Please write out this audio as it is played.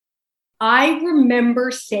I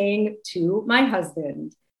remember saying to my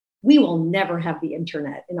husband, we will never have the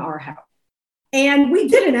internet in our house. And we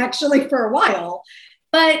didn't actually for a while.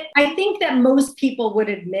 But I think that most people would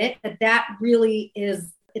admit that that really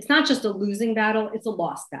is, it's not just a losing battle, it's a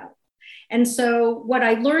lost battle. And so what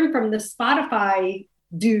I learned from the Spotify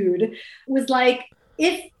dude was like,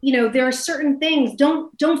 if, there are certain things,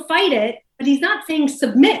 don't fight it, but he's not saying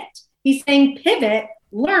submit. He's saying pivot,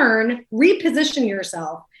 learn, reposition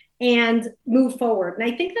yourself and move forward. And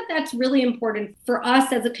I think that that's really important for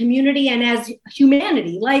us as a community and as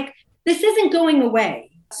humanity. Like, this isn't going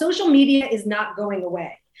away. Social media is not going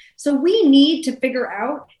away. So we need to figure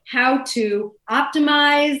out how to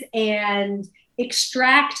optimize and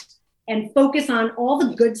extract and focus on all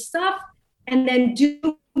the good stuff, and then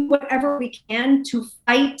do whatever we can to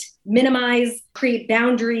fight, minimize, create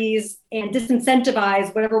boundaries, and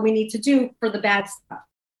disincentivize whatever we need to do for the bad stuff.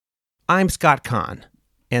 I'm Scott Kahn,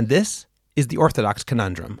 and this is the Orthodox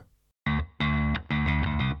Conundrum.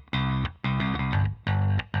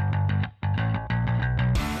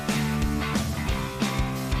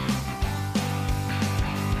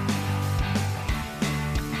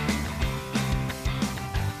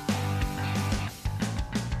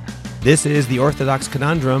 This is the Orthodox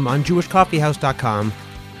Conundrum on JewishCoffeehouse.com.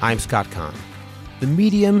 I'm Scott Kahn. The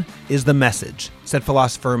medium is the message, said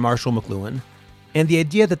philosopher Marshall McLuhan, and the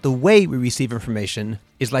idea that the way we receive information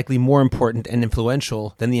is likely more important and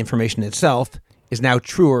influential than the information itself is now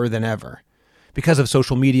truer than ever. Because of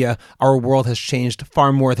social media, our world has changed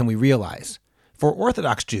far more than we realize. For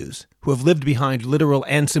Orthodox Jews, who have lived behind literal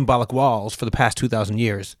and symbolic walls for the past 2,000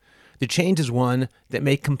 years, the change is one that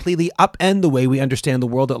may completely upend the way we understand the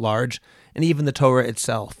world at large and even the Torah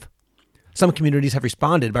itself. Some communities have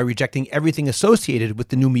responded by rejecting everything associated with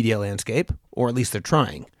the new media landscape, or at least they're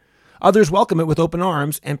trying. Others welcome it with open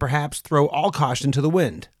arms and perhaps throw all caution to the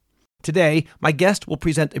wind. Today, my guest will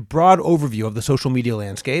present a broad overview of the social media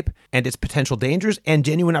landscape and its potential dangers and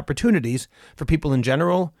genuine opportunities for people in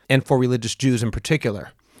general and for religious Jews in particular.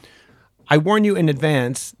 I warn you in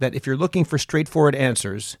advance that if you're looking for straightforward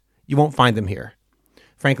answers, you won't find them here.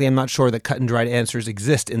 Frankly, I'm not sure that cut-and-dried answers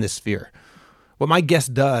exist in this sphere. What my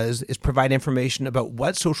guest does is provide information about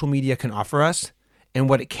what social media can offer us and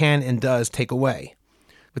what it can and does take away.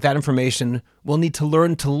 With that information, we'll need to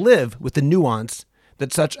learn to live with the nuance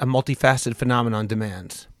that such a multifaceted phenomenon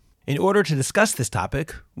demands. In order to discuss this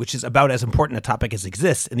topic, which is about as important a topic as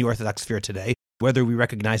exists in the Orthodox sphere today, whether we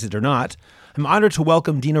recognize it or not, I'm honored to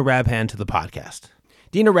welcome Dina Rabhan to the podcast.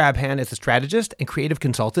 Dina Rabhan is a strategist and creative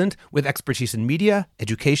consultant with expertise in media,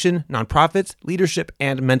 education, nonprofits, leadership,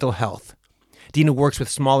 and mental health. Dina works with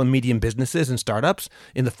small and medium businesses and startups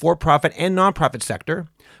in the for-profit and nonprofit sector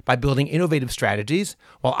by building innovative strategies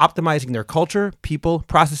while optimizing their culture, people,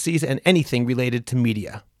 processes, and anything related to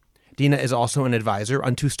media. Dina is also an advisor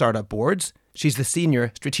on 2 startup boards. She's the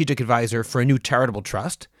senior strategic advisor for a new charitable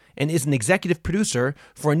trust and is an executive producer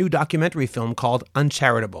for a new documentary film called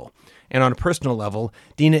Uncharitable. And on a personal level,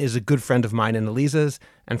 Dina is a good friend of mine and Eliza's,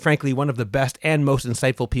 and frankly, one of the best and most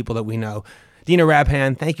insightful people that we know. Dina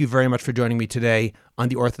Rabhan, thank you very much for joining me today on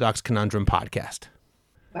the Orthodox Conundrum podcast.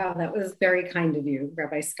 Wow, that was very kind of you,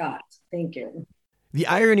 Rabbi Scott. Thank you. The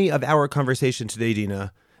irony of our conversation today,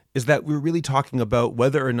 Dina, is that we're really talking about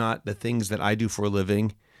whether or not the things that I do for a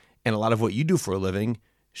living and a lot of what you do for a living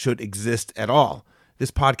should exist at all.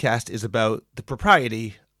 This podcast is about the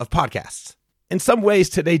propriety of podcasts. In some ways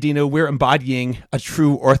today, Dina, we're embodying a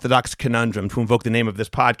true Orthodox conundrum, to invoke the name of this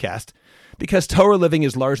podcast, because Torah living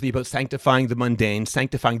is largely about sanctifying the mundane,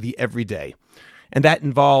 sanctifying the everyday. And that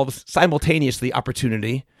involves simultaneously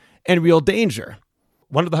opportunity and real danger.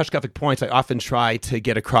 One of the hashkafic points I often try to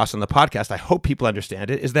get across on the podcast, I hope people understand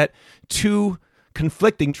it, is that 2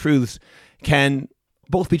 conflicting truths can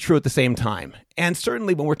both be true at the same time. And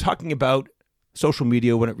certainly when we're talking about social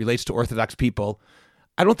media, when it relates to Orthodox people,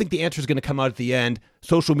 I don't think the answer is going to come out at the end,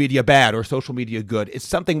 social media bad or social media good. It's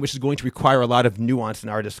something which is going to require a lot of nuance in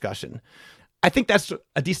our discussion. I think that's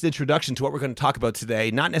a decent introduction to what we're going to talk about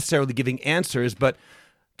today, not necessarily giving answers, but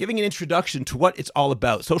giving an introduction to what it's all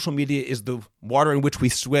about. Social media is the water in which we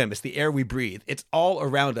swim. It's the air we breathe. It's all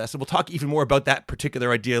around us. And we'll talk even more about that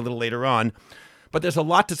particular idea a little later on. But there's a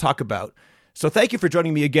lot to talk about. So thank you for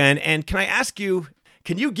joining me again. And can I ask you,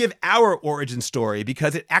 can you give our origin story?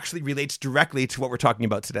 Because it actually relates directly to what we're talking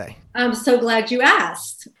about today. I'm so glad you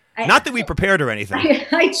asked. Not that we prepared or anything.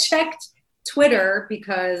 I checked Twitter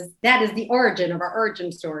because that is the origin of our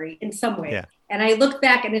origin story in some way. Yeah. And I looked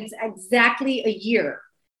back and it's exactly a year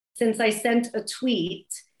since I sent a tweet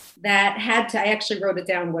that I actually wrote it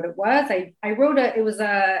down what it was. I wrote it was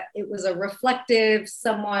a reflective,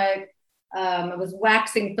 somewhat I was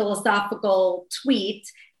waxing philosophical tweet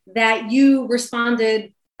that you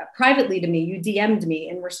responded privately to me. You DM'd me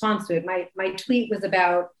in response to it. My tweet was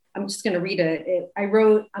about, I'm just going to read it. I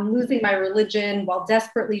wrote, I'm losing my religion while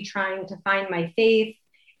desperately trying to find my faith.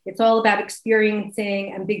 It's all about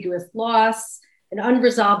experiencing ambiguous loss, an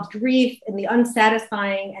unresolved grief, and the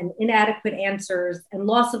unsatisfying and inadequate answers, and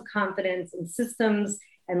loss of confidence in systems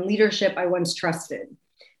and leadership I once trusted.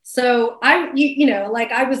 So I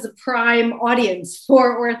was a prime audience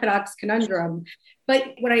for Orthodox Conundrum.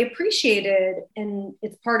 But what I appreciated, and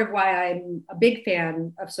it's part of why I'm a big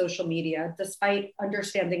fan of social media, despite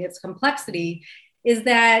understanding its complexity, is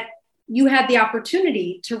that you had the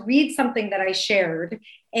opportunity to read something that I shared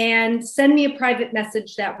and send me a private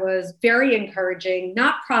message that was very encouraging,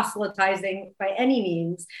 not proselytizing by any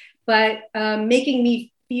means, but making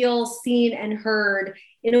me feel seen and heard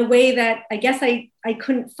in a way that I guess I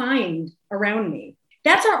couldn't find around me.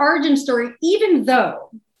 That's our origin story, even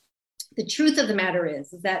though the truth of the matter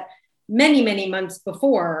is that many, many months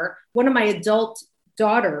before, one of my adult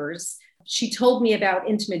daughters, she told me about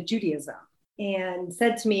intimate Judaism and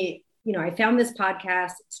said to me, I found this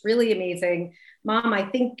podcast. It's really amazing. Mom, I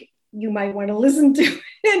think you might want to listen to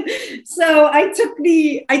it. So I took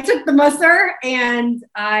the muster, and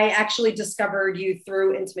I actually discovered you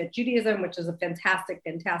through Intimate Judaism, which is a fantastic,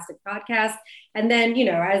 fantastic podcast. And then,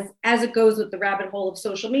 as it goes with the rabbit hole of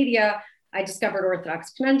social media, I discovered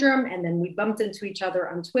Orthodox Conundrum, and then we bumped into each other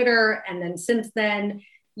on Twitter. And then since then,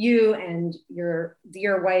 you and your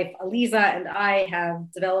dear wife, Aliza, and I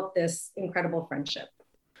have developed this incredible friendship.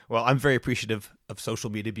 Well, I'm very appreciative of social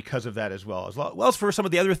media because of that as well as for some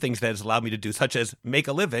of the other things that it's allowed me to do, such as make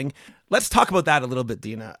a living. Let's talk about that a little bit,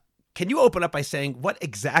 Dina. Can you open up by saying what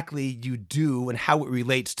exactly you do and how it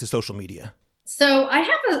relates to social media? So I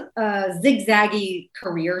have a zigzaggy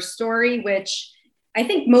career story, which I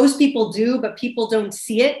think most people do, but people don't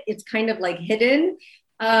see it. It's kind of like hidden.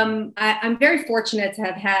 I'm very fortunate to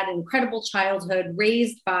have had an incredible childhood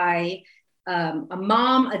raised by a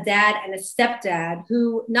mom, a dad, and a stepdad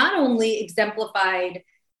who not only exemplified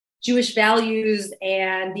Jewish values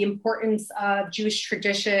and the importance of Jewish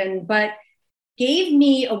tradition, but gave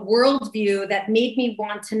me a worldview that made me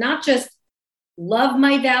want to not just love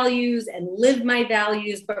my values and live my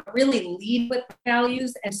values, but really lead with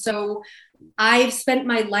values. And so I've spent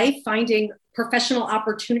my life finding professional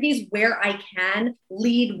opportunities where I can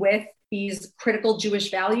lead with these critical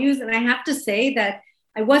Jewish values. And I have to say that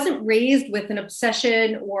I wasn't raised with an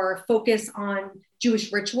obsession or focus on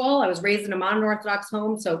Jewish ritual. I was raised in a modern Orthodox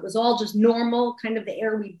home, so it was all just normal, kind of the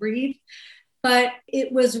air we breathed. But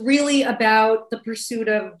it was really about the pursuit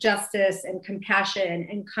of justice and compassion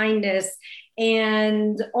and kindness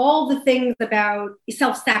and all the things about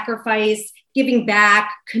self-sacrifice, giving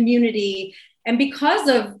back, community. And because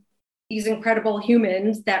of these incredible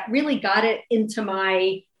humans that really got it into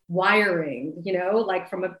my wiring, like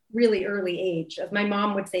from a really early age, as my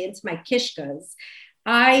mom would say, into my kishkas,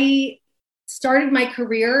 I started my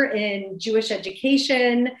career in Jewish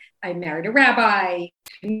education. I married a rabbi,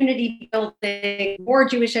 community building, more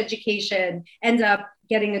Jewish education, ended up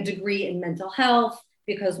getting a degree in mental health,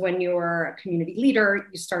 because when you're a community leader,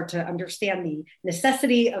 you start to understand the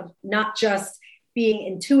necessity of not just being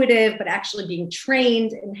intuitive, but actually being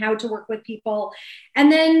trained in how to work with people.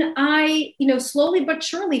 And then I, slowly but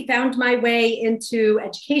surely found my way into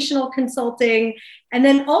educational consulting, and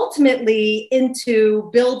then ultimately into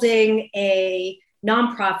building a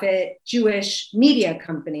nonprofit Jewish media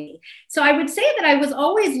company. So I would say that I was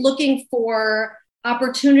always looking for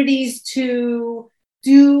opportunities to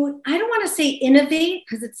do, I don't want to say innovate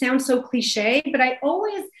because it sounds so cliche, but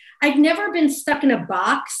I've never been stuck in a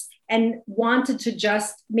box and wanted to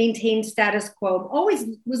just maintain status quo.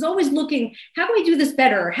 Was always looking, how can we do this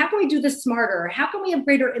better? How can we do this smarter? How can we have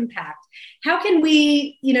greater impact? How can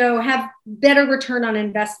we, have better return on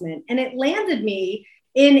investment? And it landed me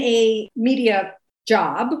in a media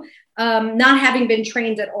job, not having been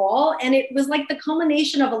trained at all. And it was like the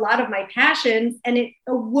culmination of a lot of my passions, and it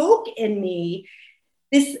awoke in me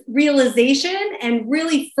this realization and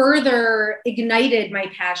really further ignited my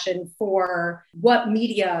passion for what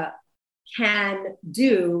media can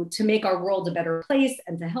do to make our world a better place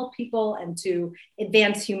and to help people and to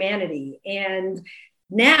advance humanity. And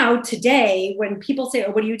now today, when people say,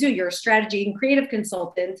 oh, what do? You're a strategy and creative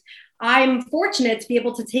consultant. I'm fortunate to be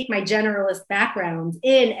able to take my generalist background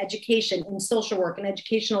in education, in social work, in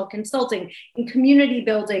educational consulting, in community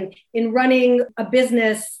building, in running a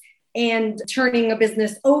business and turning a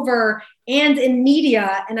business over, and in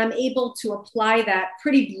media. And I'm able to apply that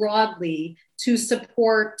pretty broadly to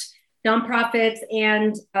support nonprofits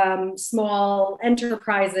and small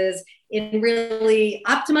enterprises in really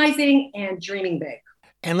optimizing and dreaming big.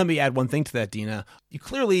 And let me add one thing to that, Dina. You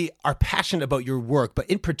clearly are passionate about your work, but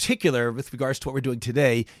in particular, with regards to what we're doing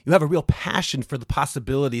today, you have a real passion for the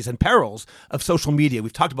possibilities and perils of social media.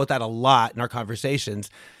 We've talked about that a lot in our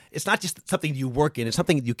conversations. It's not just something you work in, it's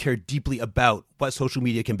something that you care deeply about, what social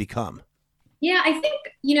media can become. Yeah, I think,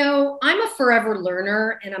 I'm a forever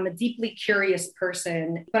learner and I'm a deeply curious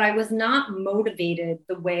person, but I was not motivated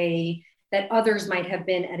the way that others might have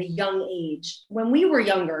been at a young age. When we were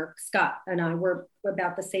younger, Scott and I were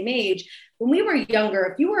about the same age. When we were younger,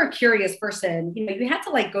 if you were a curious person, you had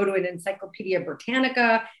to go to an Encyclopedia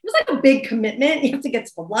Britannica. It was like a big commitment. You have to get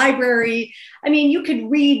to the library. I mean, you could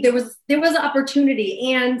read, there was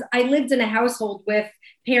opportunity. And I lived in a household with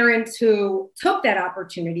parents who took that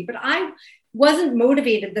opportunity, but I wasn't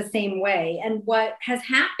motivated the same way. And what has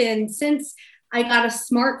happened since I got a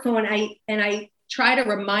smartphone, I try to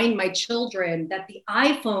remind my children that the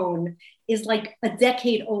iPhone is like a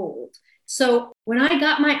decade old. So when I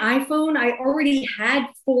got my iPhone, I already had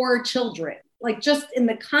 4 children, just in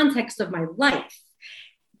the context of my life.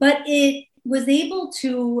 But it was able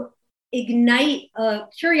to ignite a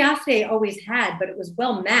curiosity I always had, but it was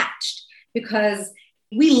well matched because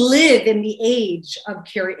we live in the age of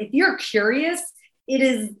curious. If you're curious, it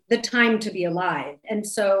is the time to be alive. And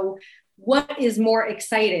so what is more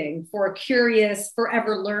exciting for a curious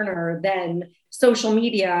forever learner than social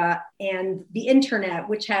media and the internet,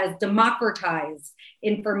 which has democratized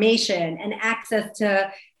information and access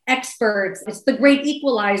to experts? It's the great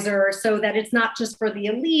equalizer so that it's not just for the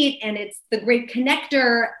elite, and it's the great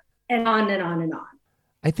connector, and on and on and on.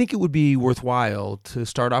 I think it would be worthwhile to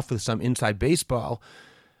start off with some inside baseball.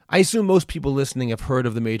 I assume most people listening have heard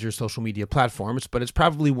of the major social media platforms, but it's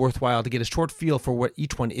probably worthwhile to get a short feel for what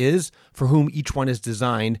each one is, for whom each one is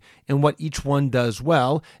designed, and what each one does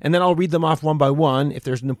well. And then I'll read them off one by one. If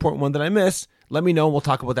there's an important one that I miss, let me know and we'll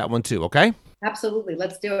talk about that one too, okay? Absolutely.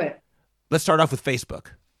 Let's do it. Let's start off with Facebook.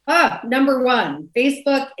 Number one.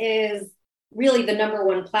 Facebook is really the number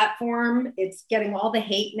one platform. It's getting all the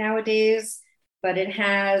hate nowadays, but it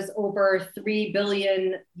has over 3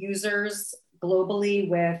 billion users globally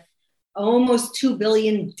with almost 2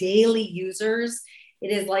 billion daily users.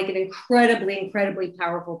 It is like an incredibly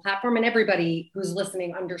powerful platform. And everybody who's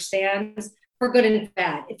listening understands, for good and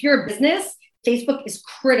bad. If you're a business, Facebook is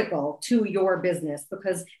critical to your business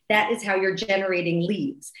because that is how you're generating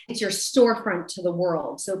leads. It's your storefront to the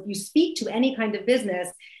world. So if you speak to any kind of business,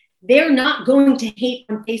 they're not going to hate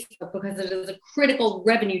on Facebook because it is a critical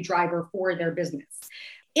revenue driver for their business.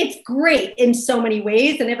 It's great in so many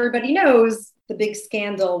ways. And everybody knows the big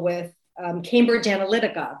scandal with Cambridge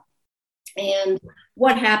Analytica and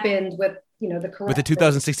what happened with, with the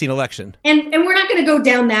 2016 election. And we're not going to go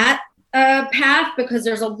down that path because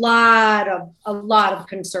there's a lot of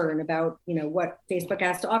concern about, what Facebook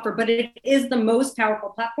has to offer, but it is the most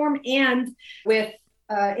powerful platform. And with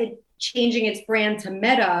it changing its brand to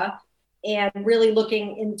Meta, and really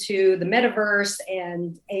looking into the metaverse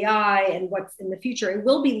and AI and what's in the future, it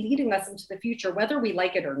will be leading us into the future, whether we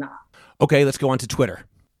like it or not. Okay, let's go on to Twitter.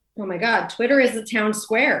 Oh my God, Twitter is the town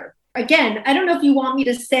square. Again, I don't know if you want me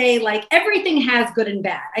to say everything has good and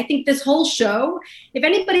bad. I think this whole show, if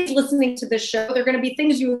anybody's listening to this show, there are going to be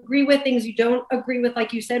things you agree with, things you don't agree with.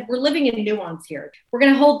 Like you said, we're living in nuance here. We're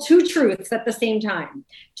going to hold 2 truths at the same time.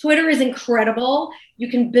 Twitter is incredible. You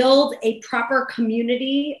can build a proper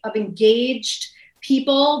community of engaged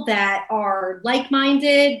people that are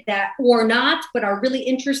like-minded, that or not, but are really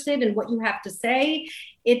interested in what you have to say.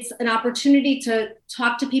 It's an opportunity to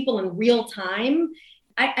talk to people in real time.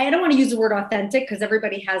 I don't want to use the word authentic because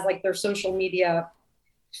everybody has their social media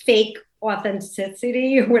fake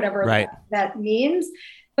authenticity or whatever that means,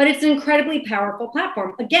 but it's an incredibly powerful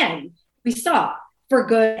platform. Again, we saw for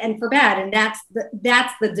good and for bad, and that's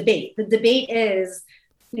the debate. The debate is,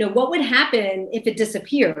 what would happen if it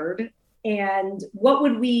disappeared, and what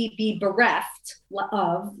would we be bereft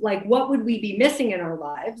of? What would we be missing in our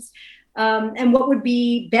lives? And what would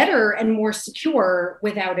be better and more secure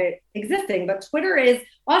without it existing. But Twitter is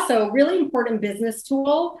also a really important business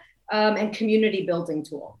tool and community building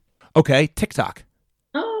tool. Okay, TikTok.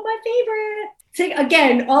 Oh, my favorite.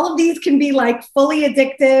 Again, all of these can be fully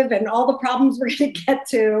addictive and all the problems we're going to get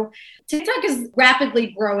to. TikTok is rapidly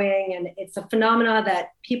growing, and it's a phenomena that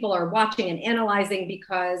people are watching and analyzing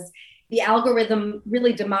because the algorithm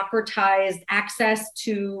really democratized access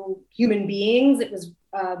to human beings. It was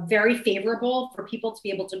very favorable for people to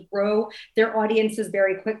be able to grow their audiences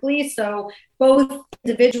very quickly. So both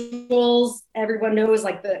individuals, everyone knows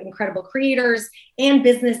the incredible creators, and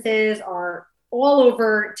businesses are all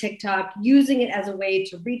over TikTok, using it as a way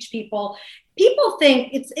to reach people. People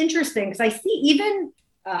think it's interesting because I see even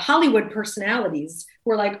Hollywood personalities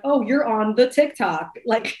who are like, oh, you're on the TikTok.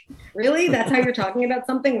 Like, really? That's how you're talking about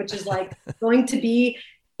something, which is like going to be,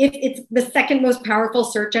 if it's the second most powerful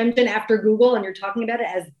search engine after Google and you're talking about it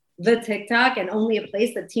as the TikTok and only a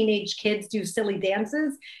place that teenage kids do silly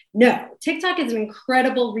dances. No, TikTok is an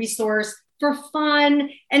incredible resource for fun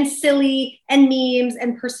and silly and memes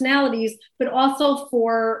and personalities, but also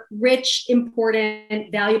for rich,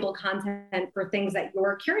 important, valuable content for things that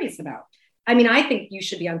you're curious about. I mean, I think you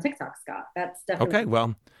should be on TikTok, Scott. That's definitely okay.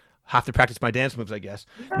 Well, have to practice my dance moves, I guess.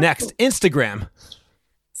 Next, Instagram.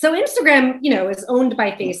 So Instagram, is owned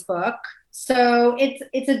by Facebook. So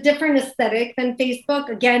it's a different aesthetic than Facebook.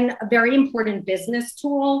 Again, a very important business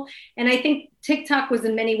tool. And I think TikTok was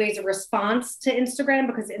in many ways a response to Instagram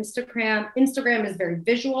because Instagram is very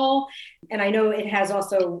visual. And I know it has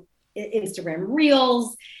also Instagram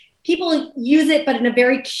Reels. People use it, but in a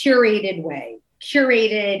very curated way,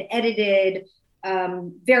 edited,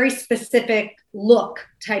 very specific look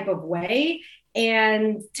type of way.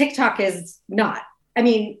 And TikTok is not. I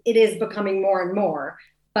mean, it is becoming more and more,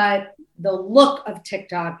 but the look of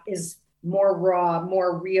TikTok is more raw,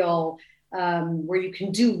 more real, where you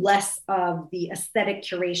can do less of the aesthetic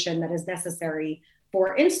curation that is necessary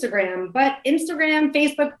for Instagram. But Instagram,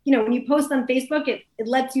 Facebook, when you post on Facebook, it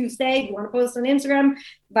lets you say you want to post on Instagram,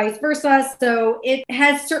 vice versa. So it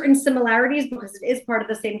has certain similarities because it is part of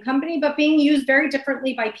the same company, but being used very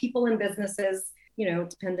differently by people and businesses,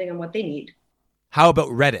 depending on what they need. How about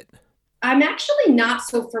Reddit? I'm actually not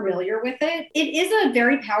so familiar with it. It is a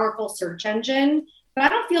very powerful search engine, but I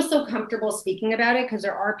don't feel so comfortable speaking about it because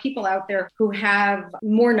there are people out there who have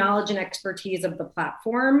more knowledge and expertise of the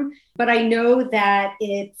platform. But I know that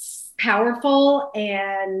it's powerful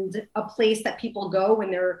and a place that people go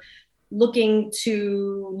when they're looking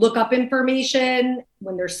to look up information,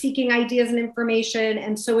 when they're seeking ideas and information.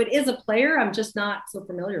 And so it is a player. I'm just not so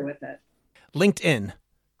familiar with it. LinkedIn.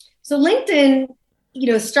 So LinkedIn,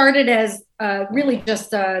 started as really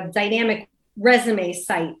just a dynamic resume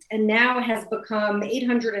site and now has become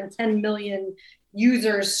 810 million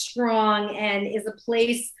users strong and is a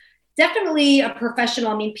place, definitely a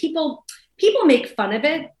professional. I mean, people make fun of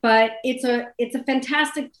it, but it's a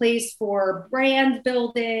fantastic place for brand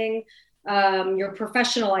building, your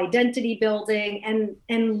professional identity building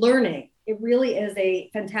and learning. It really is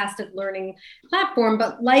a fantastic learning platform,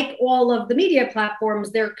 but like all of the media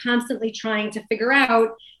platforms, they're constantly trying to figure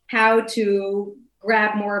out how to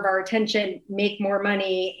grab more of our attention, make more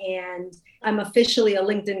money. And I'm officially a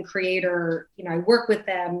LinkedIn creator. I work with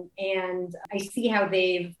them and I see how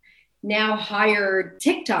they've now hired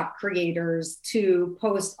TikTok creators to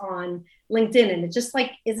post on LinkedIn. And it just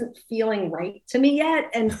isn't feeling right to me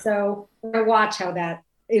yet. And so I'm going to watch how that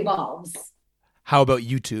evolves. How about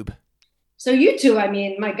YouTube? So YouTube, I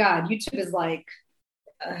mean, my God, YouTube is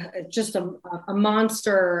just a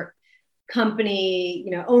monster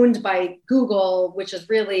company, owned by Google, which is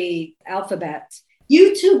really Alphabet.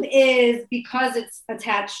 YouTube is, because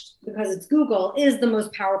it's Google, is the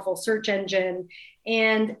most powerful search engine.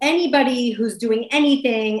 And anybody who's doing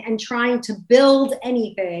anything and trying to build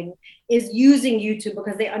anything is using YouTube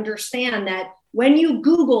because they understand that when you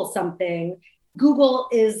Google something, Google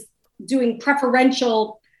is doing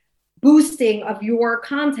preferential boosting of your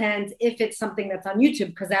content if it's something that's on YouTube,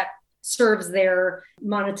 because that serves their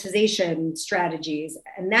monetization strategies.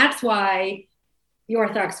 And that's why the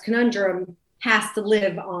Orthodox Conundrum has to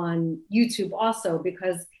live on YouTube also,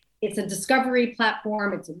 because it's a discovery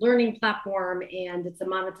platform, it's a learning platform, and it's a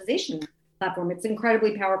monetization platform. It's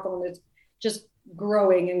incredibly powerful and it's just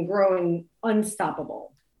growing and growing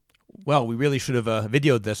unstoppable. Well, we really should have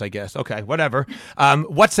videoed this, I guess. Okay, whatever.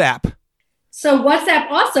 WhatsApp. So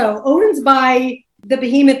WhatsApp also owned by the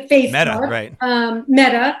behemoth Facebook. Meta, right.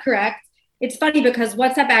 Meta, correct. It's funny because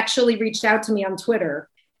WhatsApp actually reached out to me on Twitter.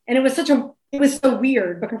 And it was so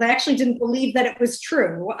weird because I actually didn't believe that it was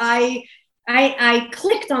true. I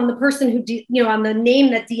clicked on the person who, on the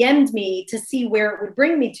name that DM'd me to see where it would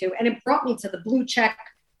bring me to. And it brought me to the blue check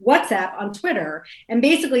WhatsApp on Twitter. And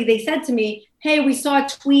basically they said to me, hey, we saw a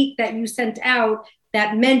tweet that you sent out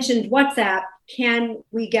that mentioned WhatsApp. Can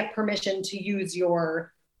we get permission to use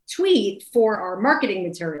your tweet for our marketing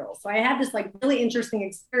materials? So I had this really interesting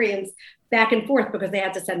experience back and forth because they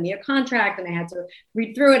had to send me a contract and I had to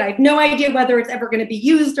read through it. I have no idea whether it's ever going to be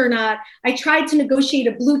used or not. I tried to negotiate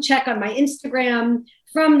a blue check on my Instagram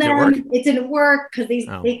from them. It didn't work because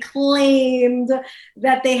they claimed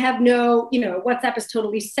that they have no, WhatsApp is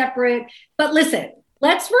totally separate. But listen,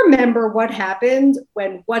 let's remember what happened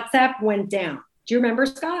when WhatsApp went down. Do you remember,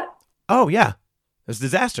 Scott? Oh, yeah. was a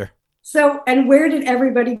disaster. So, and where did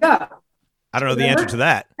everybody go? I don't know the answer to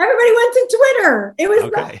that. Everybody went to Twitter. It was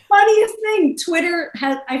Okay. the funniest thing. Twitter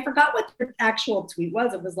has, I forgot what the actual tweet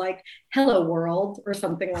was. It was like, hello world or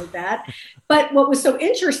something like that. But what was so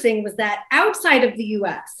interesting was that outside of the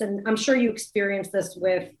US, and I'm sure you experienced this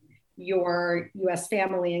with your US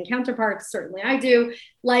family and counterparts, certainly I do,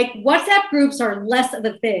 like WhatsApp groups are less of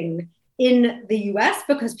a thing in the US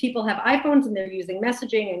because people have iPhones and they're using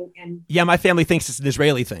messaging and yeah, my family thinks it's an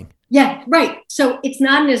Israeli thing. Yeah, right. So it's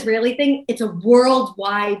not an Israeli thing. It's a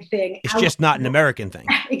worldwide thing. It's just not an American thing.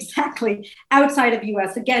 Exactly. Outside of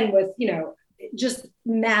US, again, with, just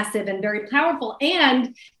massive and very powerful,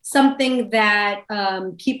 and something that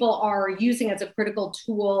people are using as a critical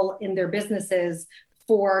tool in their businesses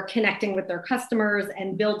for connecting with their customers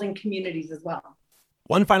and building communities as well.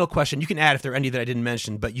 One final question. You can add if there are any that I didn't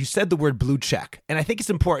mention, but you said the word blue check. And I think it's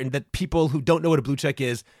important that people who don't know what a blue check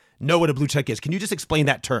is know what a blue check is. Can you just explain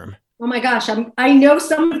that term? Oh my gosh, I know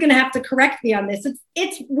someone's going to have to correct me on this.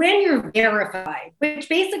 It's when you're verified, which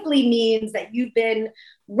basically means that you've been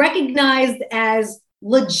recognized as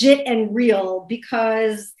legit and real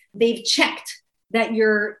because they've checked that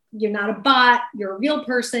you're not a bot, you're a real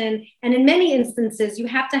person. And in many instances, you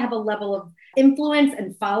have to have a level of influence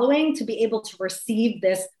and following to be able to receive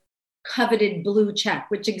this coveted blue check,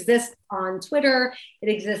 which exists on Twitter, it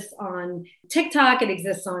exists on TikTok, it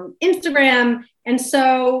exists on Instagram. And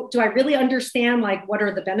so do I really understand like what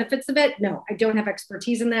are the benefits of it? No, I don't have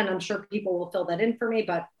expertise in that. And I'm sure people will fill that in for me,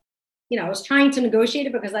 but I was trying to negotiate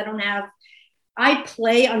it because I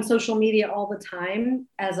play on social media all the time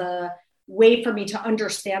as a way for me to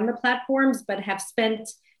understand the platforms, but have spent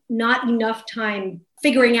not enough time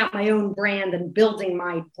figuring out my own brand and building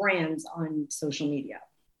my brands on social media.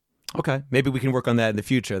 Okay. Maybe we can work on that in the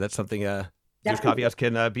future. That's something Jewish Coffee House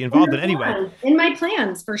can be involved in anyway. In my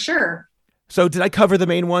plans, for sure. So did I cover the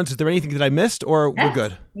main ones? Is there anything that I missed or Yes, we're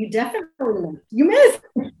good? You definitely missed. You missed.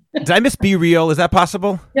 Did I miss Be Real? Is that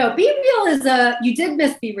possible? No, Be Real is you did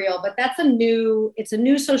miss Be Real, but it's a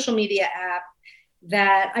new social media app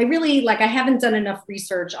that I really like. I haven't done enough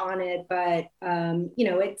research on it, but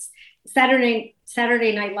it's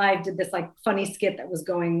Saturday Night Live did this like funny skit that was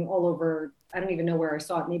going all over. I don't even know where I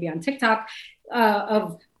saw it, maybe on TikTok,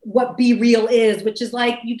 of what Be Real is, which is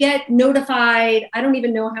like you get notified. I don't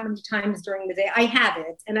even know how many times during the day I have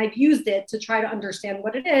it, and I've used it to try to understand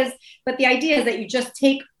what it is. But the idea is that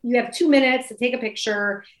you have 2 minutes to take a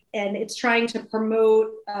picture, and it's trying to promote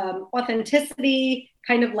authenticity,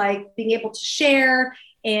 kind of like being able to share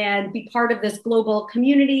and be part of this global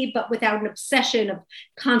community, but without an obsession of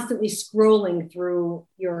constantly scrolling through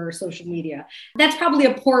your social media. That's probably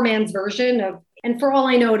a poor man's version of, and for all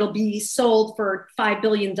I know, it'll be sold for $5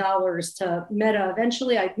 billion to Meta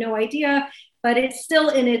eventually. I have no idea, but it's still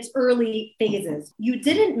in its early phases. You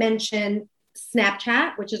didn't mention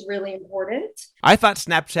Snapchat, which is really important. I thought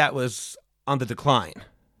Snapchat was on the decline.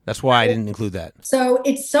 That's why I didn't include that. So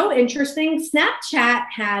it's so interesting. Snapchat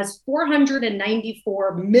has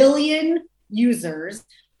 494 million users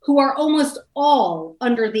who are almost all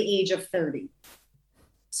under the age of 30.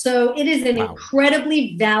 So it is an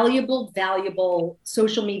incredibly valuable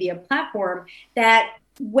social media platform that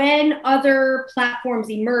when other platforms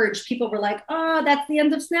emerged, people were like, oh, that's the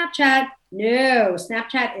end of Snapchat. No,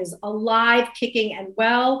 Snapchat is alive, kicking and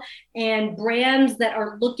well. And brands that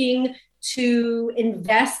are looking to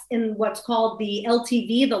invest in what's called the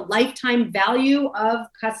LTV, the lifetime value of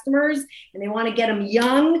customers, and they want to get them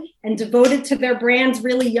young and devoted to their brands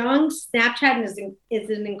really young. Snapchat is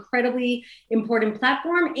an incredibly important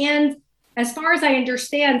platform. And as far as I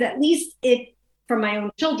understand, at least from my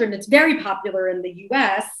own children, it's very popular in the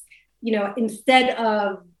US. Instead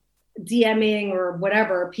of DMing or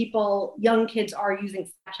whatever, young kids are using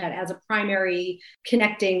Snapchat as a primary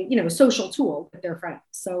connecting, social tool with their friends.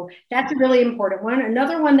 So that's a really important one.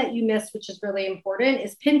 Another one that you missed, which is really important,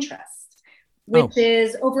 is Pinterest, which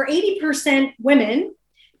is over 80% women,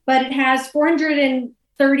 but it has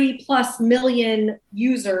 430 plus million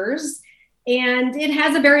users. And it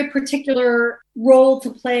has a very particular role to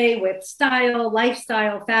play with style,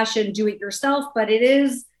 lifestyle, fashion, do it yourself, but it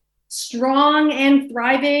is strong and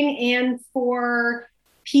thriving, and for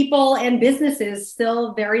people and businesses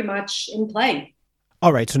still very much in play.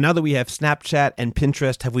 All right. So now that we have Snapchat and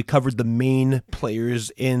Pinterest, have we covered the main players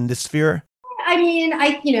in the sphere? I mean,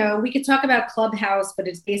 we could talk about Clubhouse, but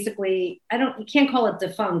it's basically, you can't call it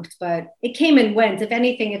defunct, but it came and went. If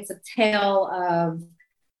anything, it's a tale of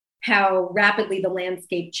how rapidly the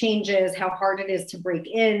landscape changes, how hard it is to break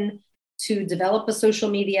in, to develop a social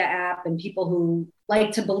media app, and people who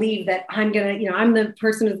like to believe that I'm the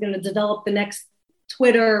person who's going to develop the next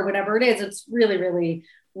Twitter or whatever it is, it's really, really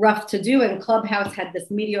rough to do. And Clubhouse had this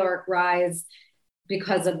meteoric rise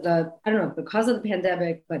because of because of the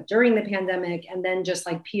pandemic, but during the pandemic, and then just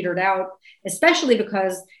like petered out, especially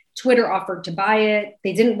because Twitter offered to buy it.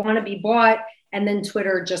 They didn't want to be bought. And then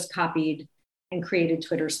Twitter just copied and created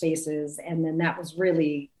Twitter Spaces. And then that was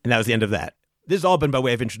the end of that. This has all been by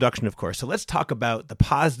way of introduction, of course. So let's talk about the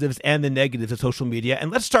positives and the negatives of social media.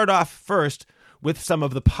 And let's start off first with some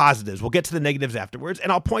of the positives. We'll get to the negatives afterwards.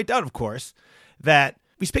 And I'll point out, of course, that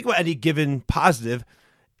we speak about any given positive.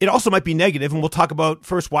 It also might be negative, and we'll talk about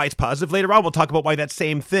first why it's positive. Later on, we'll talk about why that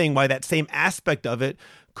same aspect of it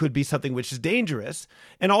could be something which is dangerous.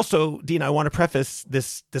 And also, Dina, I want to preface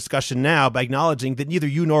this discussion now by acknowledging that neither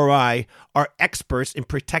you nor I are experts in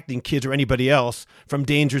protecting kids or anybody else from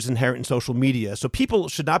dangers inherent in social media. So people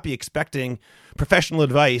should not be expecting professional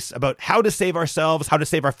advice about how to save ourselves, how to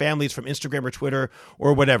save our families from Instagram or Twitter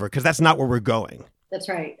or whatever, because that's not where we're going. That's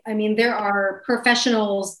right. I mean, there are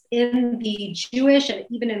professionals in the Jewish and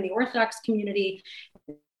even in the Orthodox community,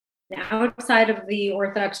 outside of the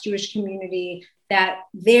Orthodox Jewish community, that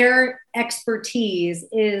their expertise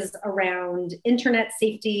is around internet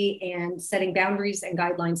safety and setting boundaries and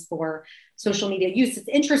guidelines for social media use. It's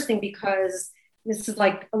interesting because this is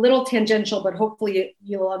like a little tangential, but hopefully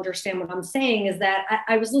you'll understand what I'm saying, is that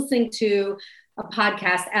I was listening to a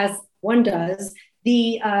podcast, as one does,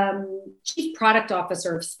 the chief product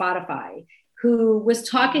officer of Spotify, who was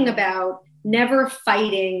talking about never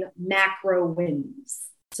fighting macro wins.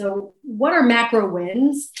 So what are macro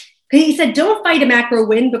wins? He said, don't fight a macro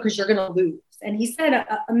win because you're going to lose. And he said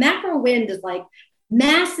a macro win is like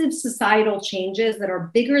massive societal changes that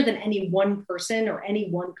are bigger than any one person or any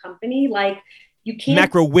one company. Like you can't.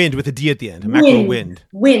 Macro wind with a D at the end. Macro wind.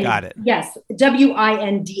 Wind. Got it. Yes.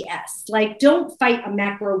 WINDS. Like don't fight a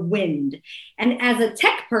macro wind. And as a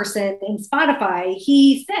tech person in Spotify,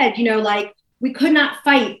 he said, like we could not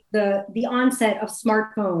fight the onset of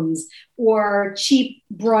smartphones or cheap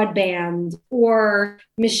broadband or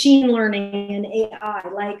machine learning and AI.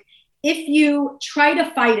 Like if you try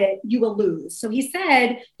to fight it, you will lose. So he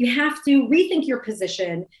said, you have to rethink your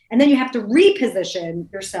position and then you have to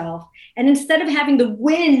reposition yourself. And instead of having the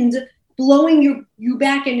wind blowing you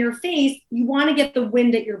back in your face, you want to get the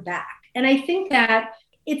wind at your back. And I think that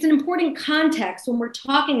it's an important context when we're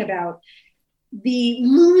talking about the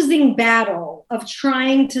losing battle of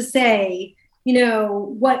trying to say,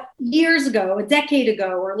 what years ago, a decade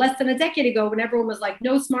ago, or less than a decade ago, when everyone was like,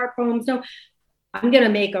 no smartphones, no, I'm going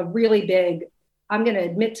to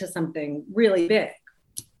admit to something really big.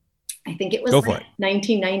 I think it was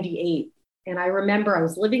 1998. And I remember I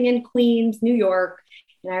was living in Queens, New York.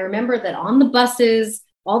 And I remember that on the buses,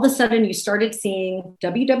 all of a sudden you started seeing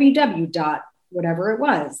www dot whatever it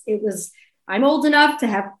was. I'm old enough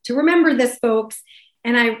to remember this, folks.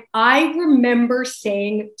 And I remember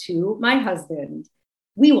saying to my husband,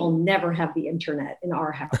 we will never have the internet in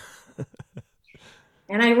our house.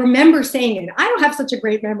 And I remember saying it. I don't have such a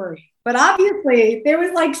great memory, but obviously there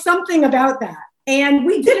was like something about that. And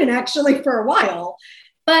we didn't actually for a while.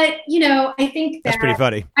 But, I think that's pretty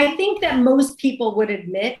funny. I think that most people would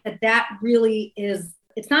admit that really is,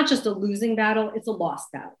 it's not just a losing battle, it's a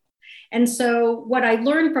lost battle. And so what I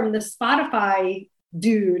learned from the Spotify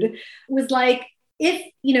dude was like,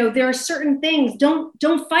 if, there are certain things,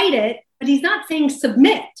 don't fight it, but he's not saying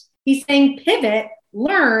submit. He's saying pivot,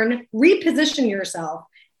 learn, reposition yourself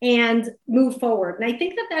and move forward. And I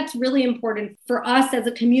think that that's really important for us as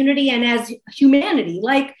a community and as humanity.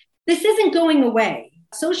 Like this isn't going away.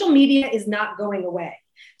 Social media is not going away.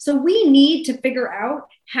 So we need to figure out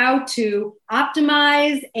how to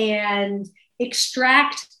optimize and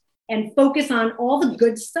extract and focus on all the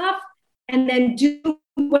good stuff, and then do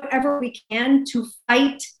whatever we can to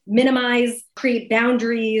fight, minimize, create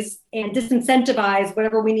boundaries, and disincentivize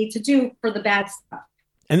whatever we need to do for the bad stuff.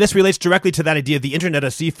 And this relates directly to that idea of the Internet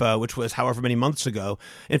Asifa, which was however many months ago.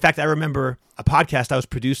 In fact, I remember a podcast I was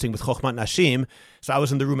producing with Chochmat Nashim. So I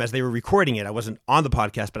was in the room as they were recording it. I wasn't on the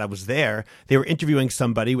podcast, but I was there. They were interviewing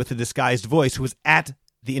somebody with a disguised voice who was at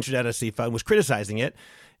the Internet Asifa and was criticizing it.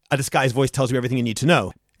 A disguised voice tells you everything you need to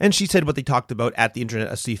know. And she said what they talked about at the Internet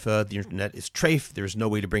Asifa. The internet is treif. There's no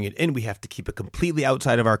way to bring it in. We have to keep it completely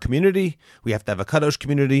outside of our community. We have to have a kadosh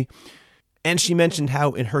community. And she mentioned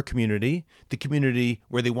how in her community, the community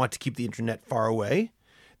where they want to keep the internet far away,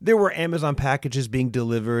 there were Amazon packages being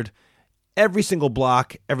delivered every single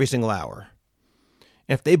block, every single hour.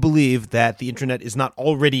 And if they believe that the internet is not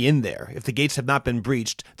already in there, if the gates have not been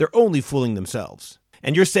breached, they're only fooling themselves.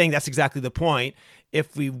 And you're saying that's exactly the point.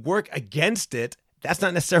 If we work against it, that's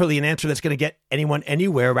not necessarily an answer that's going to get anyone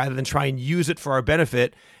anywhere, rather than try and use it for our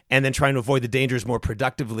benefit and then trying to avoid the dangers more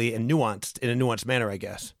productively and nuanced in a nuanced manner, I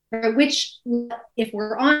guess. Which, if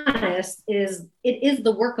we're honest, it is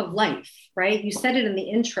the work of life, right? You said it in the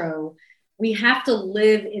intro. We have to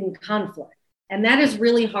live in conflict. And that is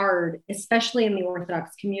really hard, especially in the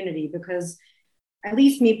Orthodox community, because at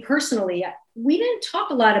least me personally, we didn't talk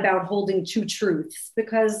a lot about holding two truths,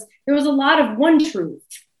 because there was a lot of one truth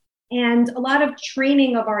and a lot of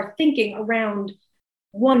training of our thinking around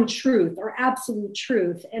one truth or absolute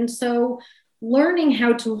truth. And so learning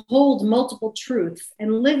how to hold multiple truths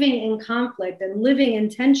and living in conflict and living in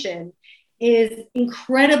tension is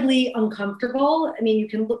incredibly uncomfortable. I mean, you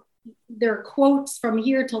can look, there are quotes from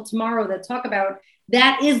here till tomorrow that talk about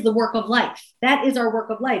that is the work of life. That is our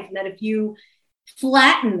work of life. And that if you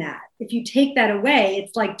flatten that, if you take that away,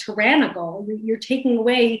 it's like tyrannical. You're taking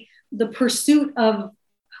away the pursuit of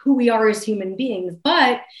who we are as human beings.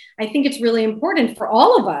 But I think it's really important for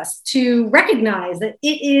all of us to recognize that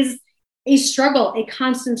it is a struggle, a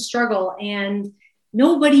constant struggle, and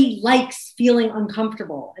nobody likes feeling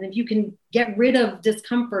uncomfortable. And if you can get rid of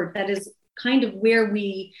discomfort, that is kind of where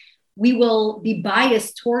we will be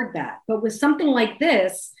biased toward that. But with something like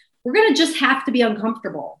this, we're going to just have to be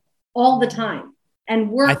uncomfortable all the time and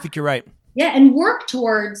work. I think you're right. Yeah. And work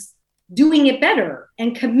towards doing it better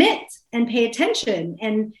and commit and pay attention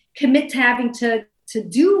and commit to having to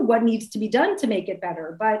do what needs to be done to make it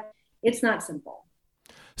better. But it's not simple.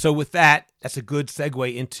 So with that, that's a good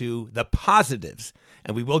segue into the positives,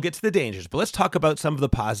 and we will get to the dangers, but let's talk about some of the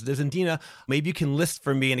positives. And Dina, maybe you can list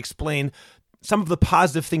for me and explain some of the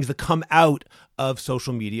positive things that come out of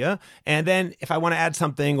social media. And then if I want to add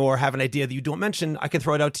something or have an idea that you don't mention, I can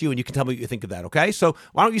throw it out to you and you can tell me what you think of that. Okay. So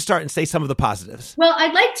why don't you start and say some of the positives? Well,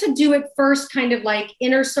 I'd like to do it first kind of like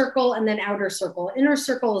inner circle and then outer circle. Inner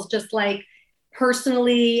circle is just like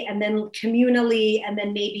personally and then communally and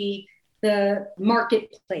then maybe the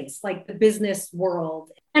marketplace, like the business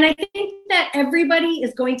world. And I think that everybody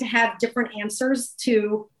is going to have different answers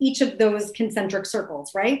to each of those concentric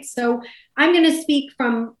circles, right? So I'm going to speak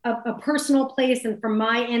from a personal place and from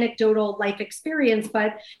my anecdotal life experience,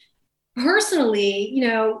 but personally, you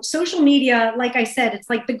know, social media, like I said, it's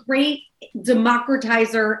like the great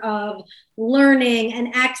democratizer of learning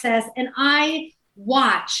and access. And I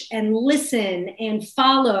watch and listen and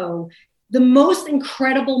follow the most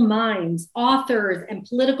incredible minds, authors and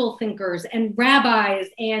political thinkers and rabbis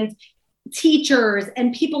and teachers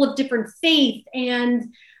and people of different faith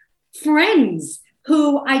and friends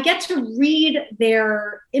who I get to read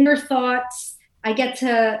their inner thoughts. I get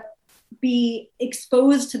to be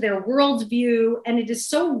exposed to their worldview, and it is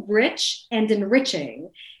so rich and enriching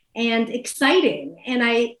and exciting. And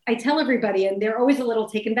I tell everybody, and they're always a little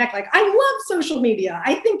taken back, like, I love social media.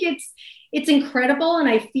 I think it's incredible. And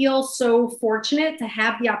I feel so fortunate to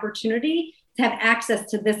have the opportunity to have access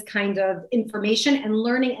to this kind of information and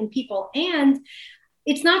learning and people. And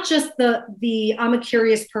it's not just the I'm a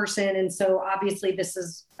curious person. And so obviously this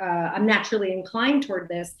is, I'm naturally inclined toward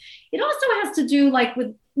this. It also has to do like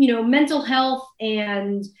with, you know, mental health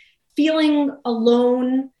and feeling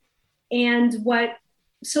alone. And what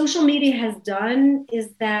social media has done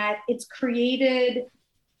is that it's created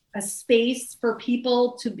a space for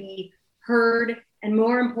people to be heard and,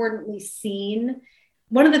 more importantly, seen.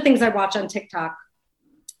 One of the things I watch on TikTok,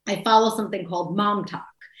 I follow something called Mom Talk.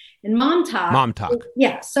 And Mom Talk.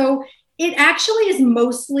 Yeah. So it actually is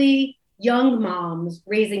mostly young moms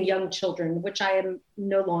raising young children, which I am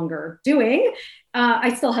no longer doing.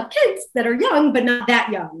 I still have kids that are young, but not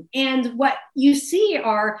that young. And what you see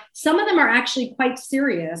are some of them are actually quite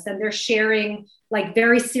serious, and they're sharing like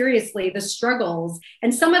very seriously the struggles.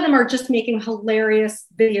 And some of them are just making hilarious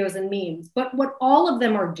videos and memes. But what all of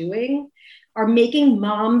them are doing are making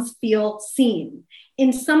moms feel seen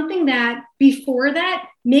in something that before that,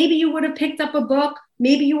 maybe you would have picked up a book,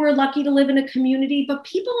 maybe you were lucky to live in a community, but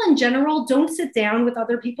people in general don't sit down with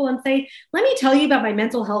other people and say, let me tell you about my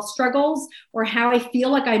mental health struggles or how I feel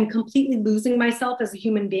like I'm completely losing myself as a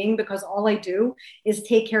human being because all I do is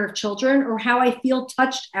take care of children, or how I feel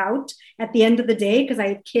touched out at the end of the day because I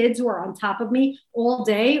have kids who are on top of me all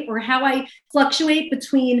day, or how I fluctuate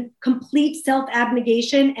between complete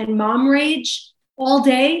self-abnegation and mom rage all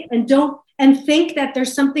day and think that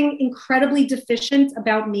there's something incredibly deficient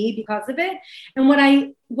about me because of it. And what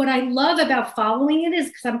I love about following it is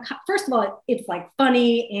because first of all, it's like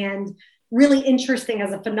funny and really interesting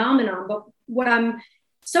as a phenomenon. But what I'm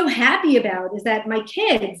so happy about is that my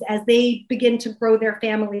kids, as they begin to grow their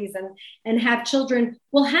families and have children,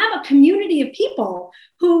 will have a community of people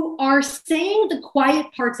who are saying the quiet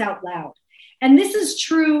parts out loud. And this is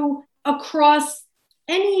true across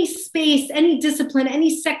any space, any discipline,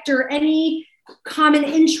 any sector, any common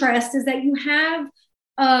interest, is that you have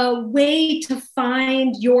a way to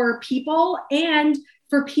find your people and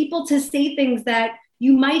for people to say things that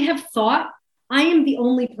you might have thought, I am the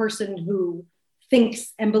only person who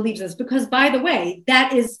thinks and believes this. Because, by the way,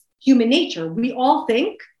 that is human nature. We all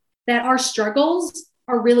think that our struggles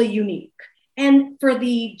are really unique. And for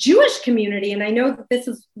the Jewish community, and I know that this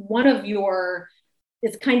is one of your,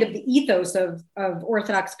 it's kind of the ethos of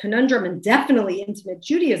Orthodox conundrum and definitely intimate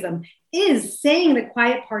Judaism, is saying the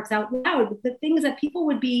quiet parts out loud, the things that people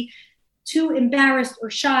would be too embarrassed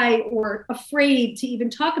or shy or afraid to even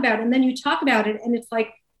talk about. And then you talk about it and it's like,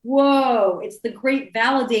 whoa, it's the great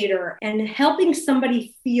validator. And helping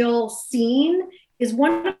somebody feel seen is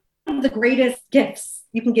one of the greatest gifts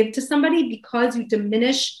you can give to somebody, because you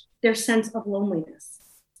diminish their sense of loneliness.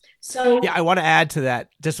 So yeah, I want to add to that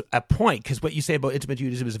just a point, because what you say about intimate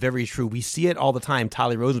Judaism is very true. We see it all the time,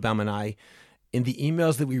 Tali Rosenbaum and I, in the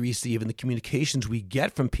emails that we receive and the communications we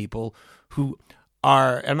get from people who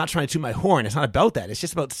are, I'm not trying to toot my horn, it's not about that. It's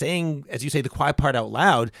just about saying, as you say, the quiet part out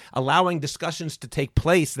loud, allowing discussions to take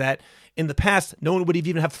place that in the past, no one would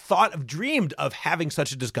even have thought of, dreamed of having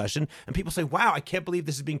such a discussion. And people say, wow, I can't believe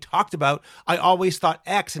this is being talked about. I always thought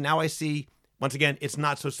X, and now I see, once again, it's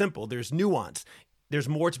not so simple. There's nuance. There's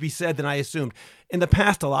more to be said than I assumed. In the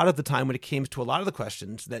past, a lot of the time when it came to a lot of the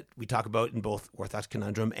questions that we talk about in both Orthodox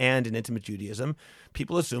conundrum and in intimate Judaism,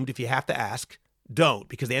 people assumed if you have to ask, don't,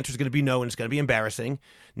 because the answer is going to be no and it's going to be embarrassing.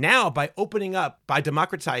 Now, by opening up, by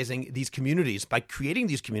democratizing these communities, by creating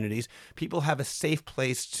these communities, people have a safe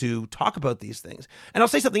place to talk about these things. And I'll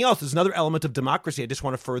say something else. There's another element of democracy. I just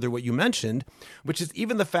want to further what you mentioned, which is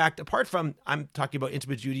even the fact, apart from, I'm talking about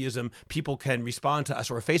intimate Judaism, people can respond to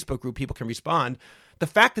us, or a Facebook group, people can respond. The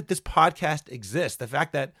fact that this podcast exists, the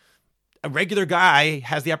fact that a regular guy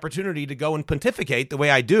has the opportunity to go and pontificate the way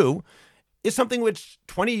I do, is something which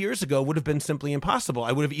 20 years ago would have been simply impossible.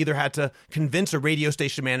 I would have either had to convince a radio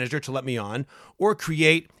station manager to let me on, or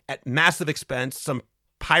create at massive expense some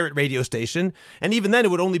pirate radio station. And even then it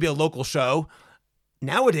would only be a local show.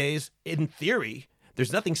 Nowadays, in theory,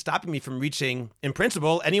 there's nothing stopping me from reaching, in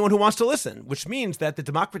principle, anyone who wants to listen, which means that the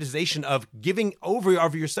democratization of giving over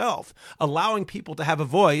of yourself, allowing people to have a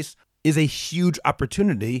voice, is a huge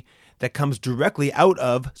opportunity that comes directly out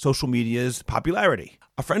of social media's popularity.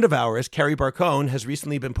 A friend of ours, Carrie Barcone, has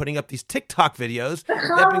recently been putting up these TikTok videos. The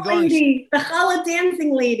challah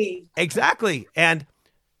dancing lady. Exactly. And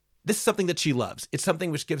this is something that she loves. It's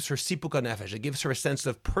something which gives her sipuk nefesh. It gives her a sense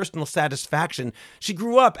of personal satisfaction. She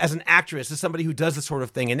grew up as an actress, as somebody who does this sort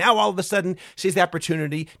of thing. And now all of a sudden, she has the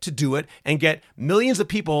opportunity to do it and get millions of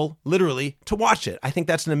people, literally, to watch it. I think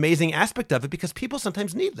that's an amazing aspect of it, because people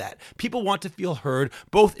sometimes need that. People want to feel heard,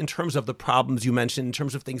 both in terms of the problems you mentioned, in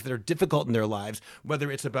terms of things that are difficult in their lives,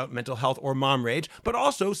 whether it's about mental health or mom rage, but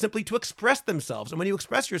also simply to express themselves. And when you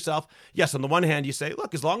express yourself, yes, on the one hand, you say,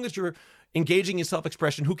 look, as long as you're engaging in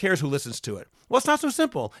self-expression, who cares who listens to it? Well, it's not so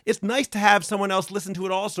simple. It's nice to have someone else listen to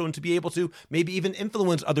it also, and to be able to maybe even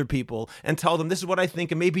influence other people and tell them, this is what I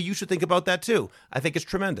think, and maybe you should think about that too. I think it's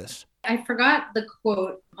tremendous. I forgot the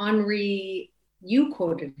quote. Henri, you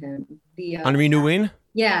quoted him. Henri Nouwen?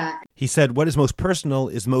 Yeah. He said, what is most personal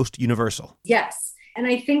is most universal. Yes. And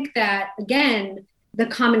I think that, again, the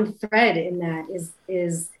common thread in that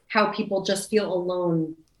is how people just feel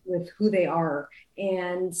alone with who they are.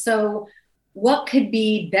 And so what could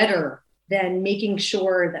be better than making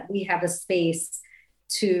sure that we have a space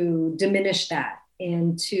to diminish that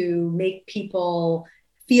and to make people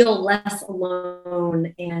feel less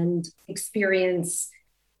alone and experience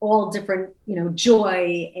all different,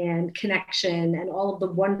 joy and connection and all of the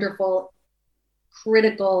wonderful,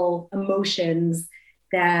 critical emotions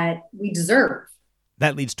that we deserve.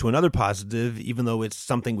 That leads to another positive, even though it's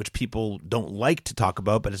something which people don't like to talk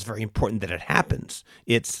about, but it's very important that it happens.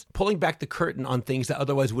 It's pulling back the curtain on things that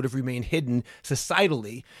otherwise would have remained hidden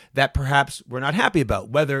societally that perhaps we're not happy about,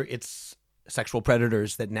 whether it's sexual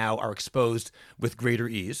predators that now are exposed with greater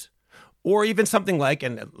ease, or even something like,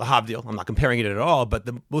 and Lahavdil, I'm not comparing it at all, but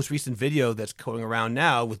the most recent video that's going around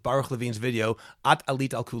now with Baruch Levine's video, At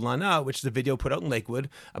Alit Al Kulana, which is a video put out in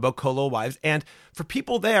Lakewood about Kolo wives. And for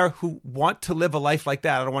people there who want to live a life like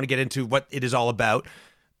that, I don't want to get into what it is all about.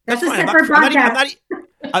 That's a separate podcast.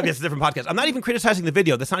 It's a different podcast. I'm not even criticizing the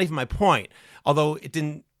video. That's not even my point. Although it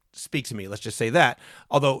didn't speak to me, let's just say that.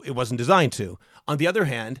 Although it wasn't designed to. On the other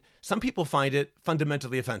hand, some people find it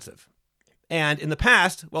fundamentally offensive. And in the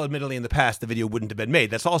past, well, admittedly in the past, the video wouldn't have been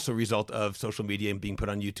made. That's also a result of social media and being put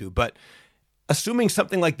on YouTube. But assuming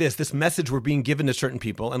something like this message we're being given to certain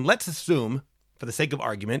people, and let's assume, for the sake of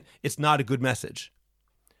argument, it's not a good message.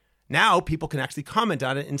 Now people can actually comment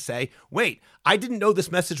on it and say, wait, I didn't know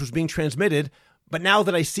this message was being transmitted, but now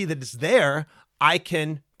that I see that it's there, I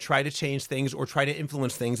can try to change things or try to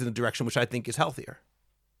influence things in a direction which I think is healthier.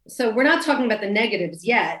 So we're not talking about the negatives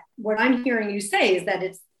yet. What I'm hearing you say is that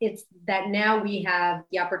it's that now we have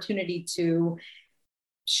the opportunity to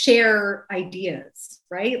share ideas,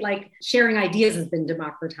 right? Like sharing ideas has been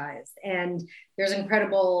democratized, and there's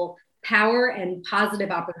incredible power and positive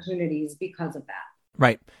opportunities because of that.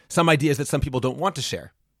 Right. Some ideas that some people don't want to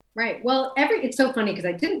share. Right. Well, it's so funny because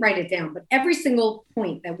I didn't write it down, but every single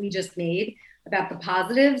point that we just made about the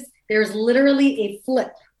positives, there's literally a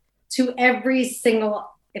flip to every single.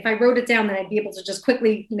 If I wrote it down, then I'd be able to just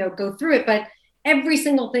quickly, go through it. But every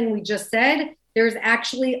single thing we just said, there's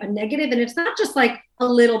actually a negative, and it's not just like a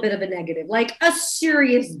little bit of a negative, like a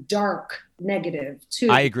serious dark negative too.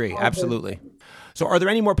 I agree. Absolutely. So are there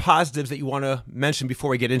any more positives that you want to mention before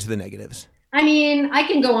we get into the negatives? I mean, I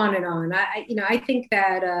can go on and on. I think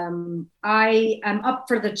that I am up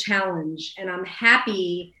for the challenge, and I'm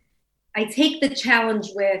happy. I take the challenge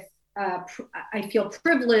with, I feel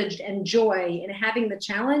privileged and joy in having the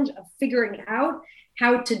challenge of figuring out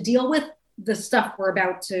how to deal with the stuff we're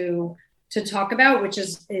about to talk about, which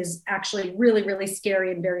is actually really, really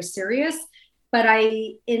scary and very serious. But at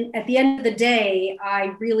the end of the day,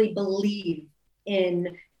 I really believe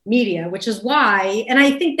in media, which is why, and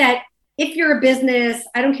I think that if you're a business,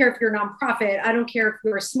 I don't care if you're a nonprofit, I don't care if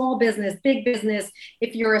you're a small business, big business,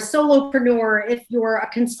 if you're a solopreneur, if you're a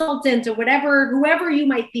consultant or whoever you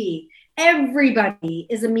might be, everybody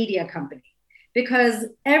is a media company, because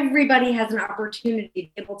everybody has an opportunity to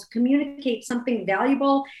be able to communicate something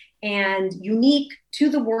valuable and unique to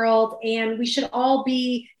the world. And we should all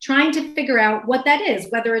be trying to figure out what that is,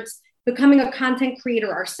 whether it's becoming a content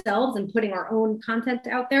creator ourselves and putting our own content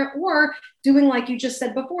out there, or doing, like you just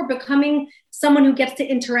said before, becoming someone who gets to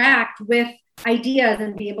interact with ideas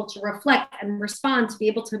and be able to reflect and respond, to be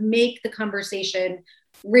able to make the conversation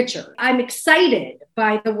richer. I'm excited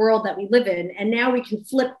by the world that we live in. And now we can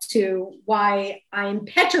flip to why I'm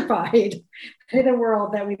petrified by the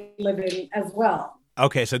world that we live in as well.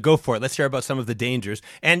 Okay, so go for it. Let's hear about some of the dangers.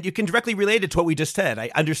 And you can directly relate it to what we just said. I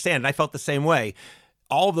understand. I felt the same way.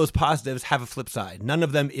 All of those positives have a flip side. None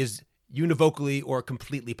of them is univocally or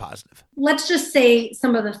completely positive. Let's just say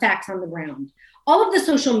some of the facts on the ground. All of the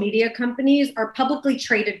social media companies are publicly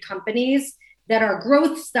traded companies that are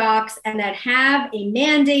growth stocks and that have a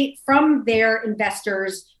mandate from their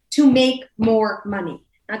investors to make more money.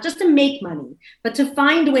 Not just to make money, but to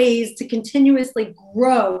find ways to continuously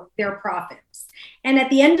grow their profits. And at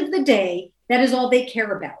the end of the day, that is all they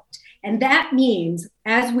care about. And that means,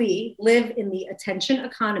 as we live in the attention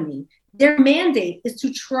economy, their mandate is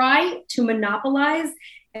to try to monopolize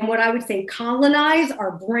and what I would say colonize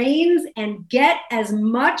our brains and get as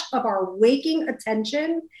much of our waking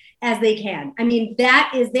attention as they can. I mean,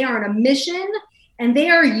 they are on a mission, and they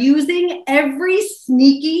are using every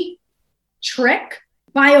sneaky trick,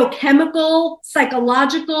 biochemical,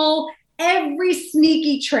 psychological, every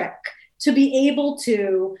sneaky trick to be able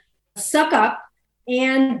to suck up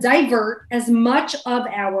and divert as much of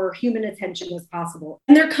our human attention as possible.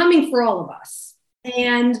 And they're coming for all of us.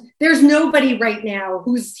 And there's nobody right now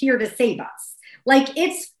who's here to save us. Like,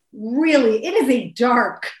 it is a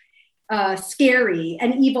dark, scary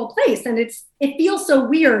and evil place. And it feels so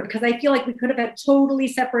weird, because I feel like we could have had totally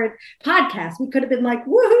separate podcasts. We could have been like,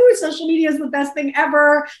 woohoo, social media is the best thing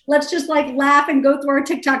ever. Let's just like laugh and go through our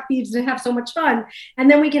TikTok feeds and have so much fun. And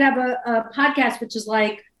then we could have a podcast, which is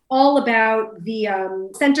like all about the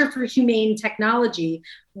Center for Humane Technology,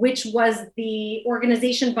 which was the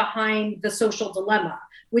organization behind The Social Dilemma,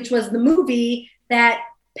 which was the movie that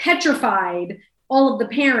petrified all of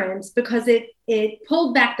the parents, because it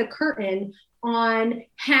pulled back the curtain on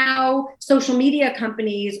how social media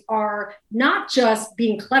companies are not just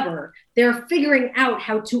being clever, they're figuring out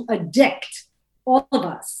how to addict all of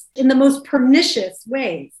us in the most pernicious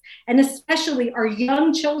ways, and especially our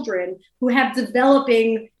young children who have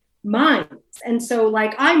developing minds. And so,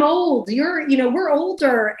 like, I'm old, we're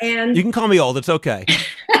older, and you can call me old, it's okay.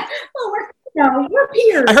 Well, we're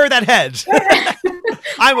peers. I heard that hedge.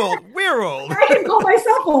 I'm old, we're old. I can call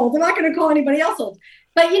myself old. I'm not going to call anybody else old.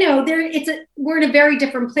 But we're in a very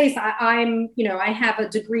different place. I have a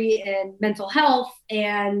degree in mental health,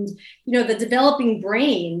 and the developing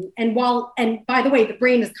brain. And by the way, the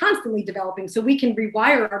brain is constantly developing, so we can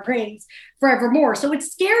rewire our brains forevermore. So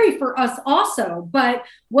it's scary for us also, but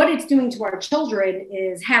what it's doing to our children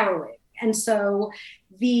is harrowing. And so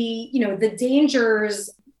the dangers.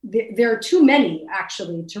 There are too many,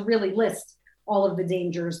 actually, to really list all of the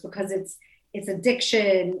dangers, because it's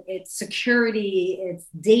addiction, it's security, it's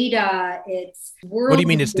data, it's world. What do you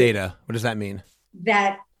mean it's data? What does that mean?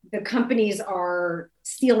 That the companies are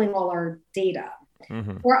stealing all our data.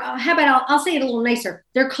 Mm-hmm. Or how about, I'll say it a little nicer.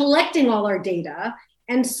 They're collecting all our data.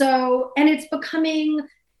 And it's becoming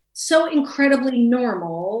so incredibly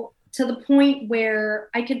normal to the point where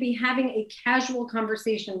I could be having a casual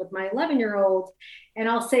conversation with my 11-year-old and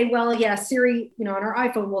I'll say, well, yeah, Siri, on our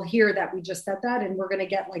iPhone will hear that we just said that and we're going to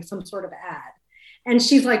get like some sort of ad. And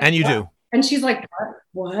she's like, and you what? do. And she's like,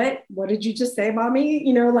 what did you just say,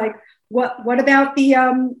 mommy? Like, what about the,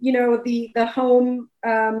 the home,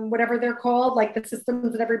 whatever they're called, like the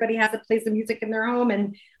systems that everybody has that plays the music in their home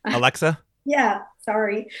and Alexa? Yeah,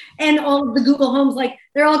 sorry. And all of the Google Homes, like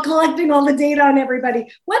they're all collecting all the data on everybody,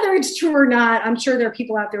 whether it's true or not. I'm sure there are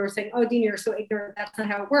people out there who are saying, oh, Dina, you're so ignorant. That's not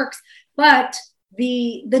how it works. But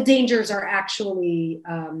the dangers are actually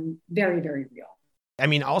very, very real. I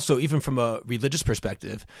mean, also, even from a religious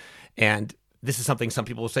perspective, and this is something some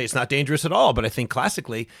people will say it's not dangerous at all, but I think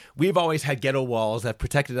classically, we've always had ghetto walls that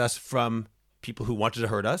protected us from people who wanted to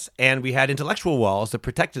hurt us, and we had intellectual walls that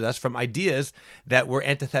protected us from ideas that were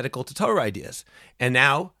antithetical to Torah ideas. And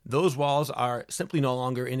now those walls are simply no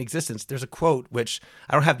longer in existence. There's a quote, which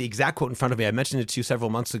I don't have the exact quote in front of me. I mentioned it to you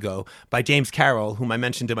several months ago by James Carroll, whom I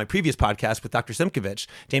mentioned in my previous podcast with Dr. Simkovich.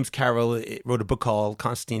 James Carroll wrote a book called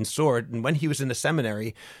Constantine's Sword. And when he was in the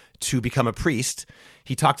seminary to become a priest,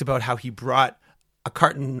 he talked about how he brought a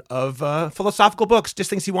carton of philosophical books, just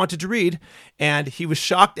things he wanted to read. And he was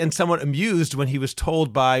shocked and somewhat amused when he was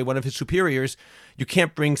told by one of his superiors, you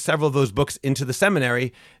can't bring several of those books into the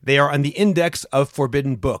seminary. They are on the index of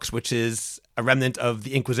forbidden books, which is a remnant of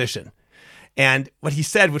the Inquisition. And what he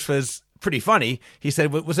said, which was pretty funny, he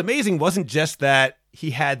said what was amazing wasn't just that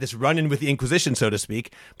he had this run-in with the Inquisition, so to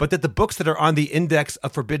speak, but that the books that are on the index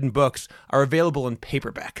of forbidden books are available in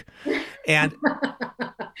paperback. And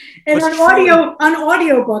and on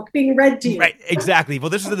audiobook being read to you. Right, exactly. Well,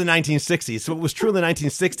 this is in the 1960s. So what was true in the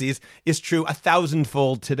 1960s is true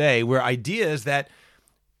 1,000-fold today, where ideas that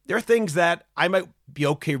there are things that I might be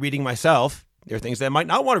okay reading myself. There are things that I might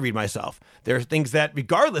not want to read myself. There are things that,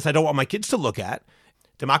 regardless, I don't want my kids to look at.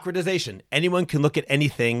 Democratization. Anyone can look at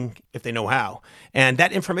anything if they know how. And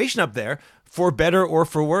that information up there, for better or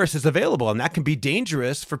for worse, is available. And that can be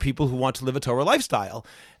dangerous for people who want to live a Torah lifestyle.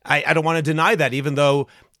 I don't want to deny that, even though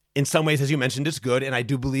in some ways, as you mentioned, it's good. And I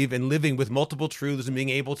do believe in living with multiple truths and being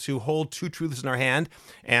able to hold two truths in our hand.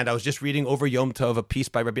 And I was just reading over Yom Tov a piece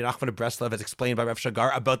by Rabbi Nachman of Breslov, as explained by Rav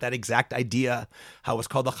Shagar, about that exact idea, how it's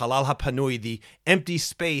called the Halal HaPanui, the empty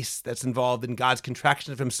space that's involved in God's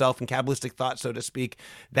contraction of himself in Kabbalistic thought, so to speak.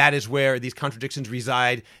 That is where these contradictions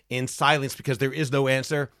reside, in silence, because there is no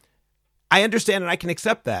answer. I understand and I can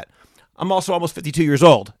accept that. I'm also almost 52 years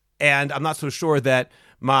old, and I'm not so sure that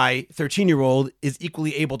my 13-year-old is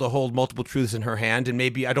equally able to hold multiple truths in her hand, and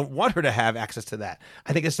maybe I don't want her to have access to that.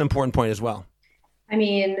 I think it's an important point as well. I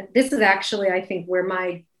mean, this is actually, I think, where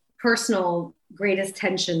my personal greatest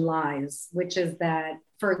tension lies, which is that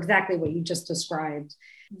for exactly what you just described,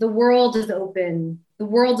 the world is open, the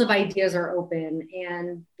worlds of ideas are open,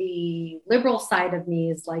 and the liberal side of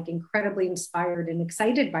me is like incredibly inspired and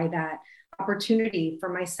excited by that opportunity for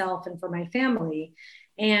myself and for my family.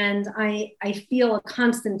 And I feel a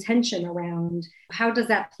constant tension around how does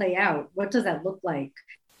that play out? What does that look like?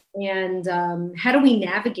 And how do we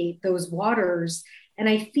navigate those waters? And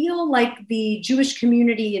I feel like the Jewish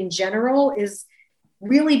community in general is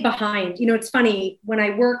really behind. It's funny, when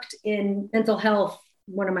I worked in mental health,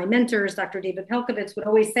 one of my mentors, Dr. David Pelkovitz, would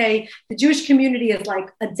always say the Jewish community is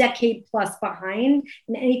like a decade plus behind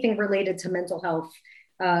in anything related to mental health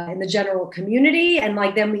in the general community. And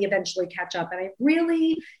then we eventually catch up. And I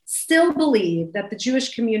really still believe that the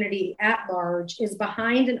Jewish community at large is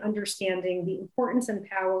behind in understanding the importance and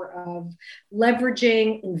power of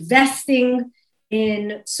leveraging, investing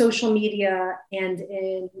in social media and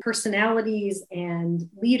in personalities and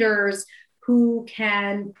leaders who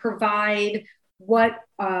can provide what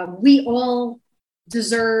we all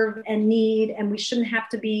deserve and need. And we shouldn't have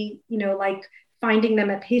to be, finding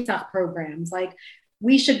them at Pesach programs.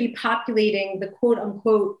 We should be populating the quote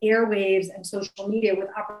unquote airwaves and social media with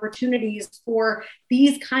opportunities for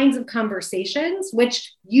these kinds of conversations,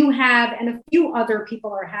 which you have and a few other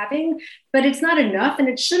people are having, but it's not enough. And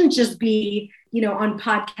it shouldn't just be, on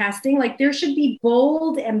podcasting. There should be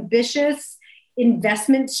bold, ambitious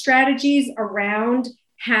investment strategies around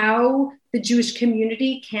how the Jewish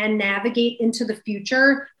community can navigate into the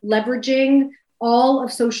future, leveraging all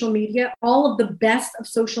of social media, all of the best of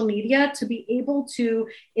social media to be able to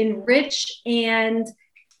enrich and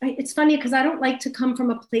it's funny because I don't like to come from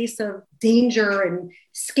a place of danger and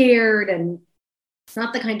scared, and it's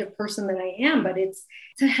not the kind of person that I am, but it's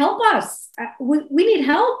to help us. We need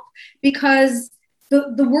help because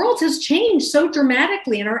the world has changed so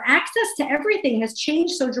dramatically and our access to everything has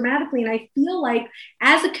changed so dramatically. And I feel like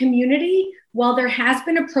as a community, while there has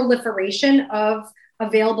been a proliferation of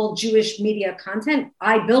available Jewish media content,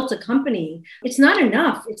 I built a company. It's not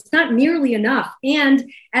enough. It's not nearly enough. And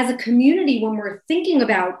as a community, when we're thinking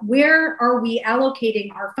about where are we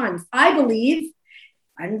allocating our funds, I believe,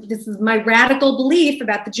 and this is my radical belief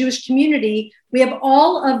about the Jewish community, we have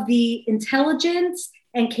all of the intelligence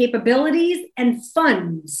and capabilities and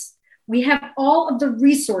funds. We have all of the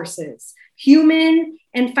resources, human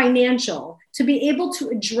and financial, to be able to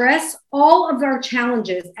address all of our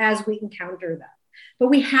challenges as we encounter them. But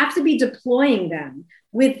we have to be deploying them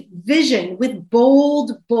with vision, with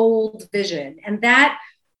bold vision. And that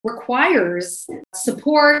requires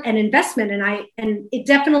support and investment. And it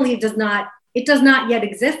definitely does not yet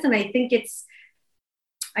exist. And I think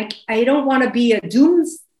I don't want to be a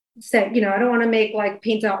doomsday, I don't want to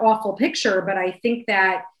paint an awful picture, but I think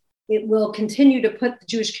that it will continue to put the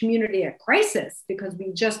Jewish community at crisis because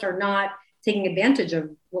we just are not taking advantage of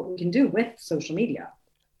what we can do with social media.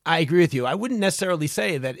 I agree with you. I wouldn't necessarily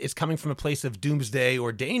say that it's coming from a place of doomsday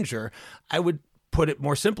or danger. I would put it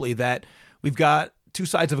more simply that we've got two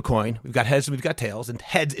sides of a coin. We've got heads and we've got tails, and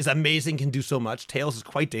heads is amazing, can do so much. Tails is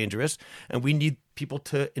quite dangerous, and we need people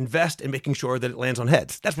to invest in making sure that it lands on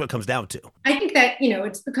heads. That's what it comes down to. I think that,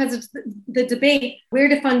 it's because it's the debate, where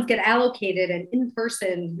do funds get allocated, and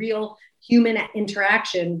in-person, real human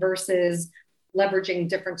interaction versus leveraging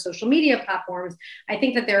different social media platforms. I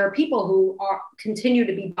think that there are people who continue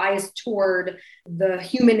to be biased toward the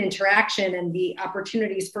human interaction and the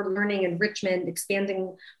opportunities for learning, enrichment,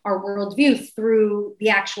 expanding our worldview through the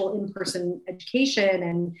actual in-person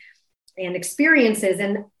education and experiences.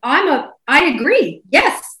 And I agree,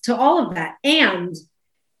 yes, to all of that, and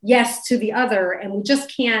yes to the other. And we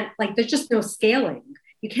just can't, there's just no scaling.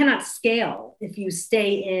 You cannot scale if you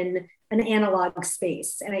stay in an analog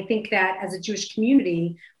space. And I think that as a Jewish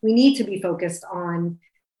community, we need to be focused on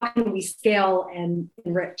how can we scale and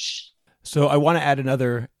enrich. So I want to add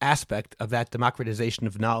another aspect of that democratization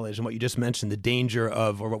of knowledge and what you just mentioned, the danger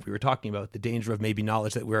of, or what we were talking about, the danger of maybe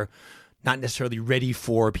knowledge that we're not necessarily ready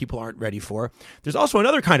for, people aren't ready for. There's also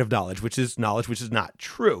another kind of knowledge which is not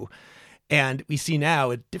true. And we see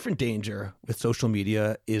now a different danger with social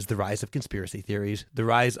media is the rise of conspiracy theories, the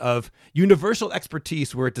rise of universal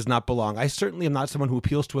expertise where it does not belong. I certainly am not someone who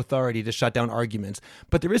appeals to authority to shut down arguments,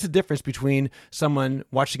 but there is a difference between someone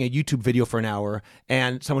watching a YouTube video for an hour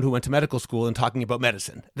and someone who went to medical school and talking about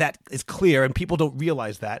medicine. That is clear, and people don't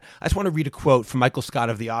realize that. I just want to read a quote from Michael Scott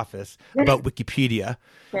of The Office about Wikipedia.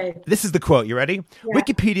 Okay. This is the quote. You ready? Yeah.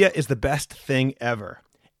 Wikipedia is the best thing ever.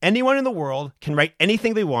 Anyone in the world can write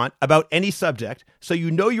anything they want about any subject, so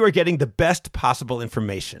you are getting the best possible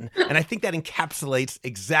information. And I think that encapsulates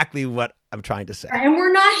exactly what I'm trying to say. And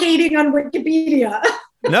we're not hating on Wikipedia.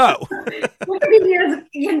 No. Wikipedia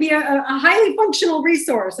can be a highly functional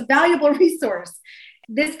resource, a valuable resource.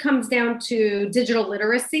 This comes down to digital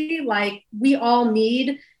literacy. We all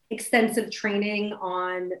need extensive training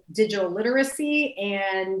on digital literacy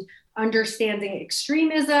and understanding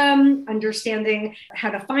extremism, understanding how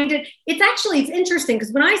to find it. It's interesting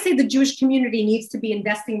because when I say the Jewish community needs to be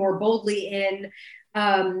investing more boldly in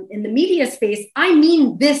the media space, I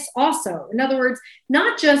mean this also. In other words,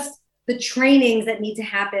 not just the trainings that need to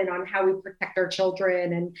happen on how we protect our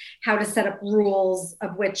children and how to set up rules,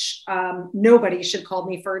 of which nobody should call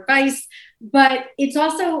me for advice, but it's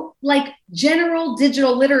also general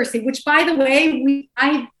digital literacy, which, by the way,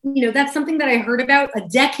 that's something that I heard about a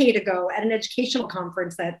decade ago at an educational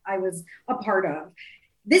conference that I was a part of.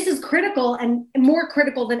 This is critical and more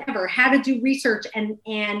critical than ever, how to do research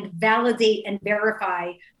and validate and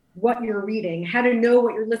verify what you're reading, how to know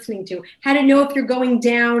what you're listening to, how to know if you're going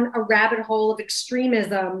down a rabbit hole of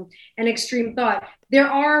extremism and extreme thought. There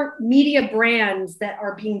are media brands that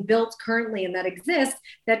are being built currently and that exist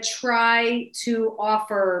that try to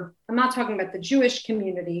offer, I'm not talking about the Jewish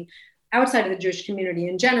community, outside of the Jewish community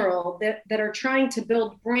in general, that are trying to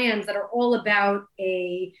build brands that are all about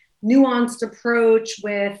a nuanced approach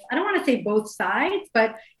with, I don't want to say both sides,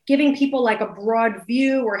 but giving people a broad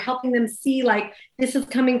view or helping them see this is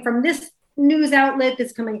coming from this news outlet, this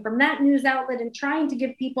is coming from that news outlet, and trying to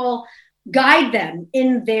give people, guide them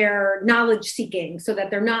in their knowledge seeking so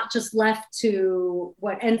that they're not just left to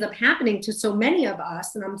what ends up happening to so many of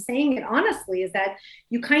us. And I'm saying it honestly, is that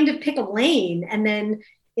you kind of pick a lane and then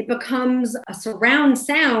it becomes a surround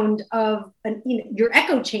sound of your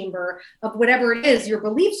echo chamber of whatever it is your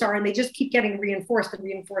beliefs are, and they just keep getting reinforced and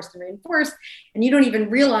reinforced and reinforced, and you don't even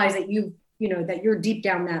realize that that you're deep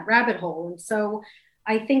down that rabbit hole. And so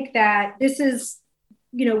I think that this is,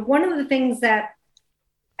 one of the things that,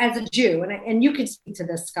 as a Jew, and you can speak to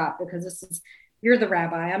this, Scott, because you're the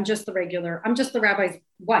rabbi. I'm just the rabbi's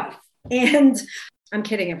wife. And I'm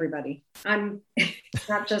kidding, everybody. I'm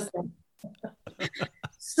not just them.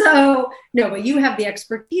 So no, but you have the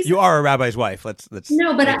expertise. You are a rabbi's wife. Let's make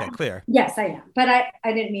that clear. Yes, I am. But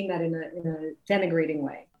I didn't mean that in a denigrating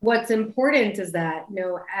way. What's important is that,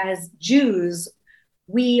 as Jews,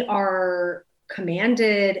 we are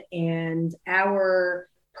commanded, and our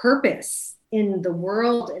purpose in the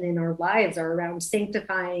world and in our lives are around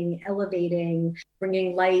sanctifying, elevating,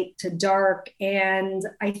 bringing light to dark. And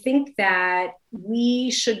I think that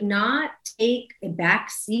we should not take a back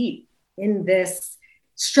seat in this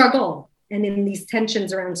struggle and in these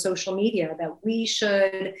tensions around social media, that we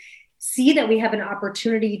should see that we have an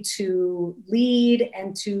opportunity to lead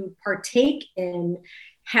and to partake in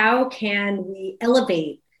how can we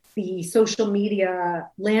elevate the social media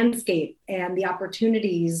landscape and the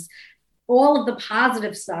opportunities, all of the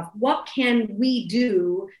positive stuff. What can we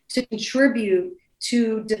do to contribute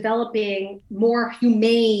to developing more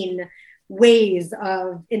humane ways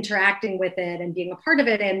of interacting with it and being a part of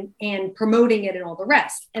it and promoting it and all the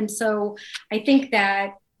rest? And so I think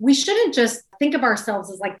that we shouldn't just think of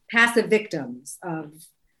ourselves as like passive victims of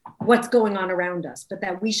what's going on around us, but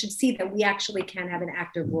that we should see that we actually can have an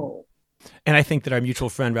active role. And I think that our mutual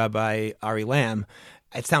friend, Rabbi Ari Lamb,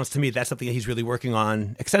 it sounds to me that's something that he's really working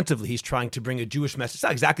on extensively. He's trying to bring a Jewish message. It's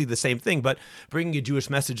not exactly the same thing, but bringing a Jewish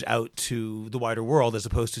message out to the wider world, as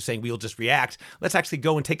opposed to saying we'll just react. Let's actually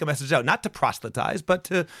go and take a message out, not to proselytize, but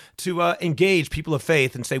to engage people of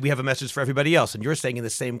faith and say we have a message for everybody else. And you're saying in the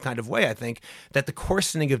same kind of way, I think, that the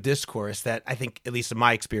coarsening of discourse that I think, at least in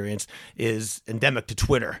my experience, is endemic to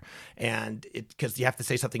Twitter. And because you have to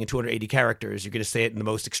say something in 280 characters, you're going to say it in the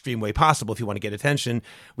most extreme way possible if you want to get attention.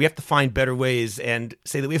 We have to find better ways and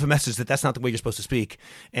say that we have a message that that's not the way you're supposed to speak.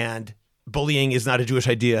 And bullying is not a Jewish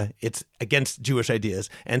idea. It's against Jewish ideas.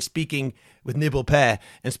 And speaking with nibble peh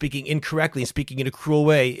and speaking incorrectly and speaking in a cruel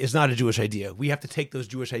way is not a Jewish idea. We have to take those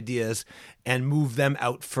Jewish ideas and move them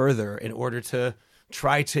out further in order to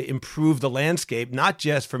try to improve the landscape, not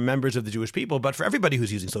just for members of the Jewish people, but for everybody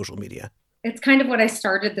who's using social media. It's kind of what I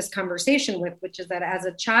started this conversation with, which is that as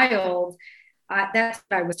a child, that's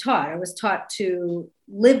what I was taught. I was taught to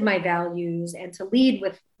live my values and to lead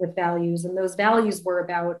with values. And those values were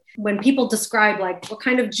about, when people describe like, what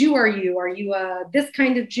kind of Jew are you? Are you this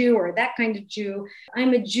kind of Jew or that kind of Jew?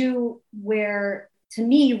 I'm a Jew where, to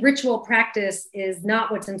me, ritual practice is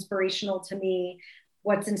not what's inspirational to me.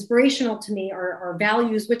 What's inspirational to me are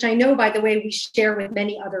values, which I know, by the way, we share with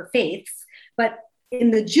many other faiths. But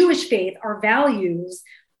in the Jewish faith, our values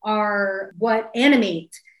are what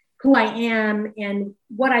animate who I am and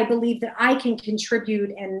what I believe that I can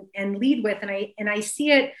contribute and lead with. And I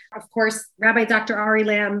see it, of course, Rabbi Dr. Ari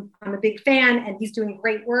Lamb, I'm a big fan, and he's doing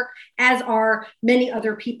great work, as are many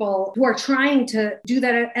other people who are trying to do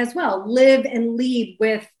that as well, live and lead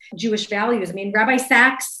with Jewish values. I mean, Rabbi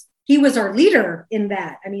Sachs, he was our leader in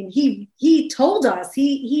that. I mean, he told us,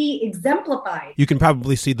 he exemplified. You can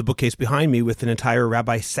probably see the bookcase behind me with an entire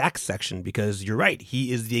Rabbi Sachs section, because you're right.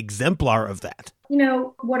 He is the exemplar of that.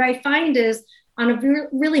 What I find is on a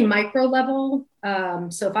really micro level.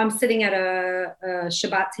 So if I'm sitting at a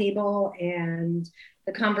Shabbat table and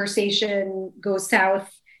the conversation goes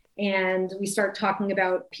south and we start talking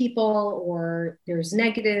about people, or there's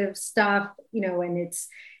negative stuff, and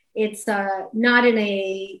it's not in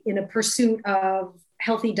a pursuit of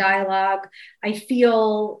healthy dialogue. I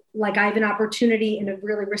feel like I have an opportunity in a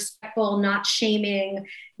really respectful, not shaming,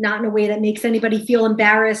 not in a way that makes anybody feel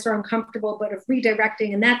embarrassed or uncomfortable, but of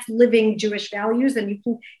redirecting. And that's living Jewish values. And you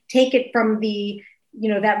can take it from the,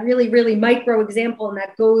 that really, really micro example, and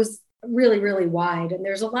that goes really, really wide. And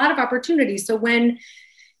there's a lot of opportunities. So when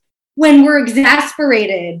we're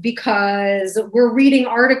exasperated because we're reading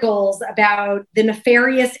articles about the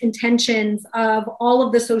nefarious intentions of all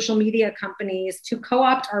of the social media companies to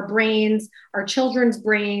co-opt our brains, our children's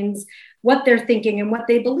brains, what they're thinking and what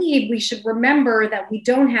they believe, we should remember that we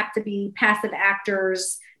don't have to be passive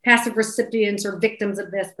actors, passive recipients or victims of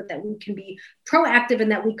this, but that we can be proactive,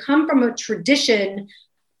 and that we come from a tradition,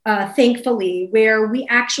 thankfully, where we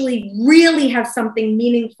actually really have something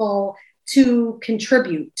meaningful to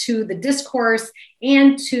contribute to the discourse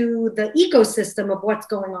and to the ecosystem of what's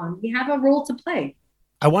going on. We have a role to play.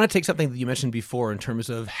 I want to take something that you mentioned before in terms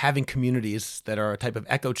of having communities that are a type of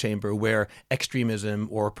echo chamber where extremism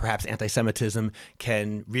or perhaps anti-Semitism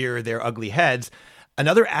can rear their ugly heads.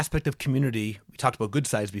 Another aspect of community, we talked about good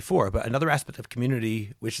sides before, but another aspect of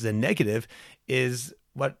community, which is a negative, is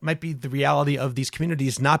what might be the reality of these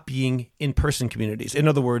communities not being in-person communities. In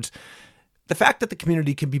other words, the fact that the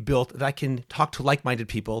community can be built, that I can talk to like-minded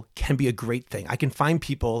people, can be a great thing. I can find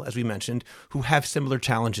people, as we mentioned, who have similar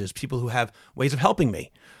challenges, people who have ways of helping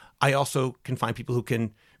me. I also can find people who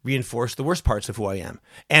can reinforce the worst parts of who I am.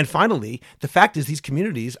 And finally, the fact is these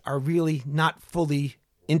communities are really not fully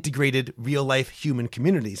integrated real-life human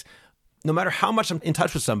communities. No matter how much I'm in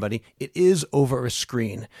touch with somebody, it is over a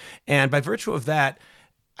screen. And by virtue of that,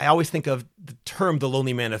 I always think of the term the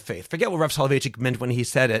lonely man of faith. Forget what Rav Soloveitchik meant when he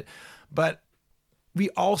said it, but we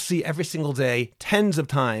all see every single day, tens of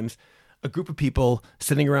times, a group of people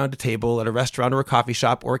sitting around a table at a restaurant or a coffee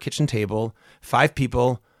shop or a kitchen table, five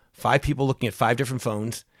people looking at five different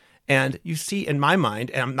phones. And you see in my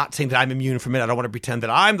mind, and I'm not saying that I'm immune from it, I don't want to pretend that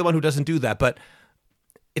I'm the one who doesn't do that, but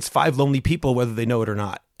it's five lonely people, whether they know it or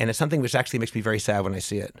not. And it's something which actually makes me very sad when I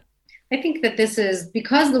see it. I think that this is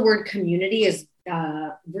because the word community is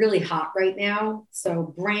really hot right now.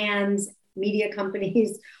 So brands, media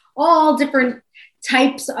companies, all different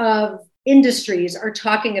types of industries are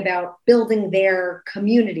talking about building their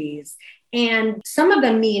communities. And some of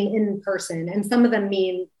them mean in person, and some of them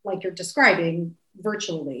mean, like you're describing,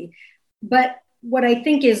 virtually. But what I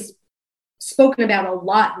think is spoken about a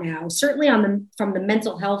lot now, certainly from the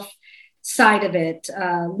mental health side of it,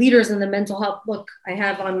 leaders in the mental health. Look, I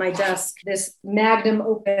have on my desk this magnum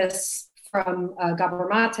opus from Gabor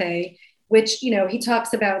Mate, which, he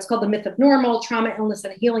talks about. It's called The Myth of Normal, Trauma, Illness,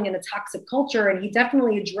 and Healing in a Toxic Culture. And he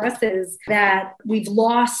definitely addresses that we've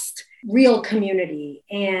lost real community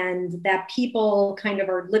and that people kind of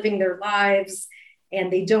are living their lives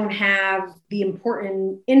and they don't have the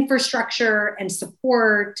important infrastructure and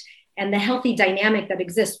support and the healthy dynamic that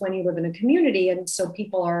exists when you live in a community. And so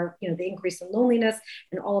people are, the increase in loneliness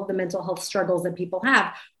and all of the mental health struggles that people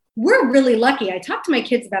have. We're really lucky. I talk to my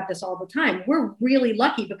kids about this all the time. We're really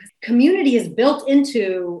lucky because community is built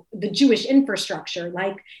into the Jewish infrastructure.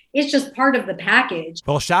 Like, it's just part of the package.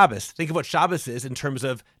 Well, Shabbos, think of what Shabbos is in terms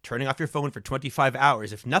of turning off your phone for 25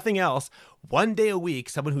 hours. If nothing else, one day a week,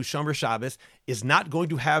 someone who's Shomer Shabbos is not going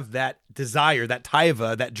to have that desire, that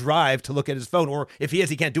taiva, that drive to look at his phone. Or if he is,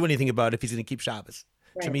 he can't do anything about it if he's going to keep Shabbos.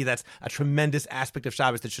 Right. To me, that's a tremendous aspect of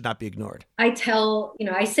Shabbos that should not be ignored. I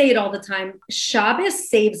say it all the time. Shabbos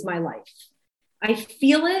saves my life. I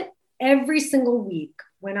feel it every single week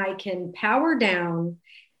when I can power down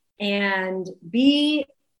and be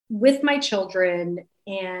with my children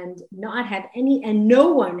and not have no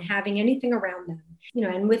one having anything around them,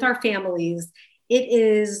 and with our families. It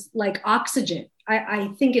is like oxygen. I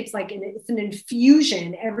think it's like it's an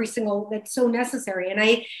infusion that's so necessary.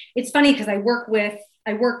 And it's funny because I work with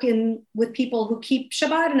people who keep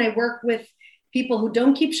Shabbat, and I work with people who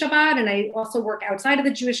don't keep Shabbat. And I also work outside of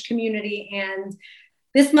the Jewish community. And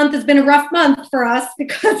this month has been a rough month for us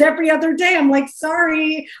because every other day I'm like,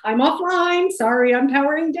 sorry, I'm offline. Sorry, I'm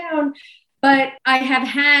powering down. But I have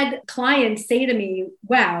had clients say to me,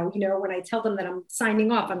 wow, when I tell them that I'm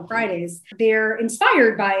signing off on Fridays, they're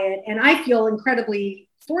inspired by it. And I feel incredibly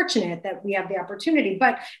fortunate that we have the opportunity.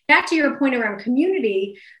 But back to your point around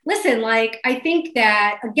community, listen, I think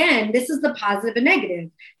that, again, this is the positive and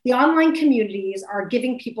negative. The online communities are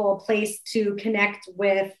giving people a place to connect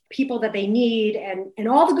with people that they need and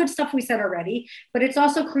all the good stuff we said already, but it's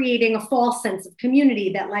also creating a false sense of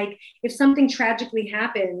community that if something tragically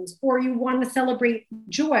happens or you want to celebrate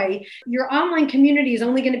joy, your online community is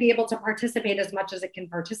only going to be able to participate as much as it can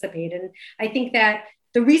participate. And I think that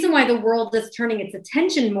the reason why the world is turning its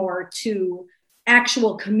attention more to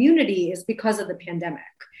actual community is because of the pandemic.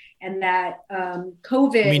 And that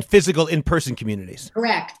COVID... I mean, physical in-person communities.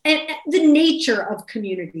 Correct. And the nature of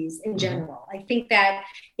communities in general. I think that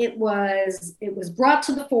it was brought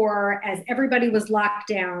to the fore as everybody was locked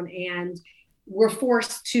down and were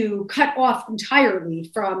forced to cut off entirely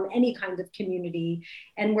from any kind of community,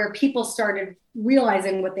 and where people started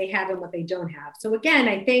realizing what they have and what they don't have. So again,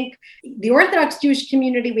 I think the Orthodox Jewish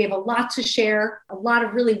community, we have a lot to share, a lot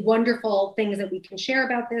of really wonderful things that we can share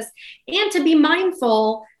about this, and to be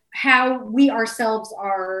mindful how we ourselves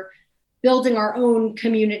are building our own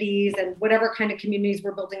communities and whatever kind of communities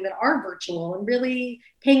we're building that are virtual, and really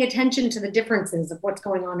paying attention to the differences of what's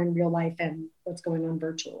going on in real life and what's going on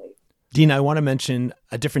virtually. Dina, I want to mention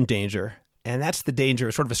a different danger, and that's the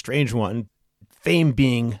danger, sort of a strange one, fame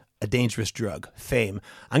being a dangerous drug, fame.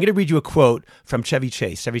 I'm going to read you a quote from Chevy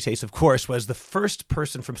Chase. Chevy Chase, of course, was the first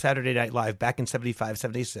person from Saturday Night Live back in 75,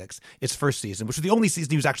 76, its first season, which was the only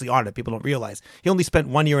season he was actually on it. People don't realize. He only spent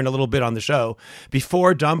 1 year and a little bit on the show.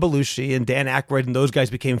 Before John Belushi and Dan Aykroyd and those guys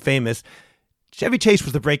became famous, Chevy Chase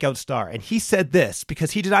was the breakout star. And he said this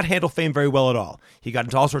because he did not handle fame very well at all. He got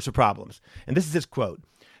into all sorts of problems. And this is his quote.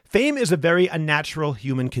 "Fame is a very unnatural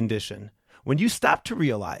human condition. When you stop to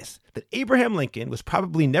realize that Abraham Lincoln was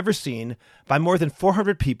probably never seen by more than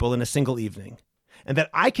 400 people in a single evening, and that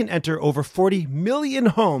I can enter over 40 million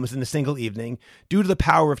homes in a single evening due to the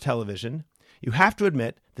power of television, you have to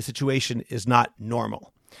admit the situation is not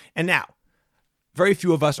normal." And now, very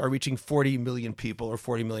few of us are reaching 40 million people or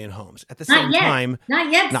 40 million homes. At the same time,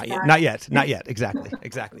 not yet.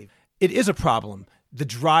 Exactly. It is a problem. The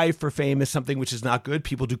drive for fame is something which is not good.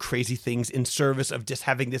 People do crazy things in service of just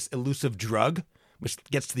having this elusive drug, which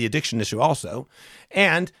gets to the addiction issue also.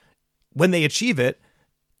 And when they achieve it,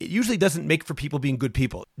 it usually doesn't make for people being good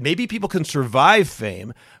people. Maybe people can survive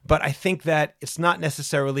fame, but I think that it's not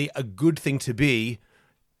necessarily a good thing to be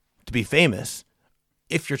famous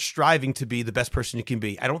if you're striving to be the best person you can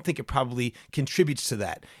be. I don't think it probably contributes to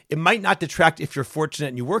that. It might not detract if you're fortunate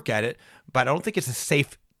and you work at it, but I don't think it's a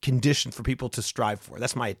safe condition for people to strive for.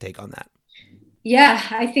 That's my take on that. Yeah,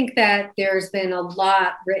 I think that there's been a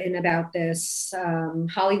lot written about this.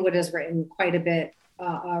 Hollywood has written quite a bit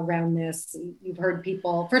around this. You've heard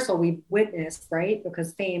people, first of all, we've witnessed, right?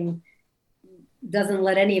 Because fame doesn't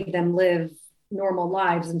let any of them live normal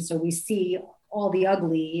lives. And so we see all the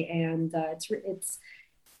ugly, and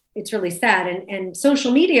it's really sad. And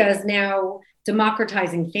social media is now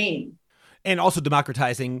democratizing fame. And also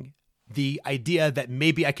democratizing the idea that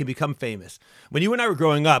maybe I can become famous. When you and I were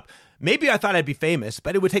growing up, maybe I thought I'd be famous,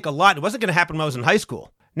 but it would take a lot. It wasn't going to happen when I was in high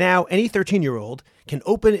school. Now, any 13-year-old can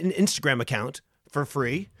open an Instagram account for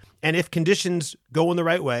free, and if conditions go in the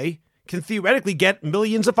right way, can theoretically get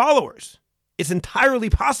millions of followers. It's entirely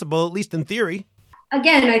possible, at least in theory.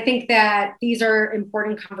 Again, I think that these are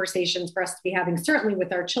important conversations for us to be having, certainly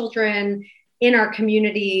with our children, in our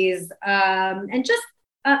communities, and just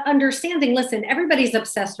understanding, listen, everybody's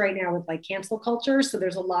obsessed right now with like cancel culture. So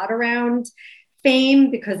there's a lot around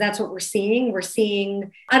fame because that's what we're seeing.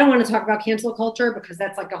 I don't want to talk about cancel culture because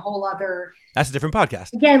that's like a whole other. That's a different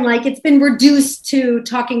podcast. Again, like it's been reduced to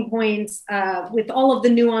talking points with all of the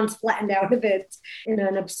nuance flattened out of it in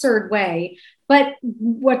an absurd way. But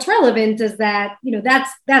what's relevant is that,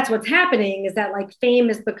 that's what's happening, is that like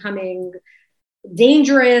fame is becoming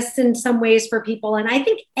dangerous in some ways for people. And I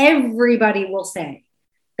think everybody will say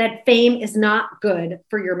that fame is not good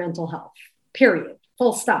for your mental health, period,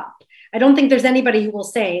 full stop. I don't think there's anybody who will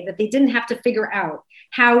say that they didn't have to figure out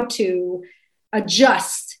how to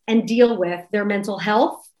adjust and deal with their mental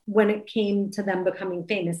health when it came to them becoming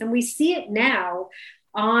famous. And we see it now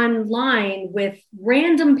online with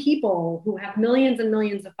random people who have millions and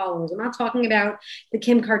millions of followers. I'm not talking about the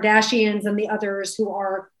Kim Kardashians and the others who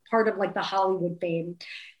are part of like the Hollywood fame,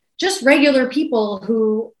 just regular people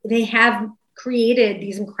who they have created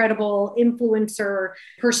these incredible influencer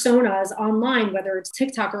personas online, whether it's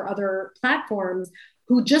TikTok or other platforms,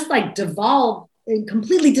 who just like devolve and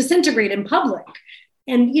completely disintegrate in public.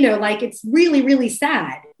 And, like it's really, really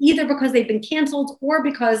sad, either because they've been canceled or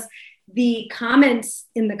because the comments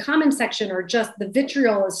in the comment section are just, the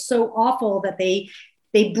vitriol is so awful that they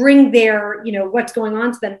bring their, what's going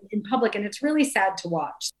on to them in public. And it's really sad to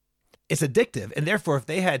watch. It's addictive. And therefore, if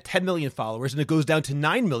they had 10 million followers and it goes down to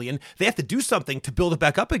 9 million, they have to do something to build it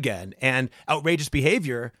back up again. And outrageous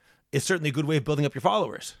behavior is certainly a good way of building up your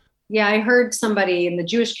followers. Yeah, I heard somebody in the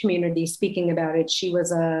Jewish community speaking about it. She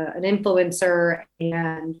was an influencer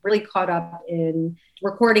and really caught up in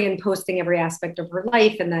recording and posting every aspect of her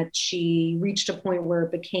life, and that she reached a point where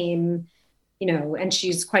it became, and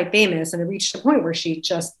she's quite famous, and it reached a point where she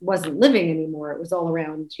just wasn't living anymore. It was all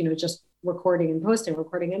around, just recording and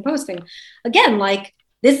posting. Again, like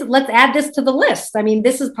this, let's add this to the list. I mean,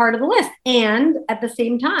 this is part of the list. And at the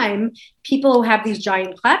same time, people who have these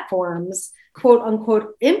giant platforms, quote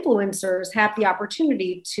unquote influencers, have the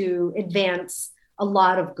opportunity to advance a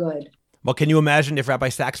lot of good. Well, can you imagine if Rabbi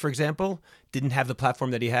Sachs, for example, didn't have the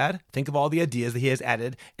platform that he had? Think of all the ideas that he has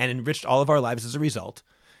added and enriched all of our lives as a result.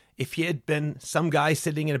 If he had been some guy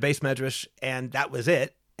sitting in a base medrash and that was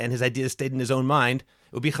it, and his ideas stayed in his own mind,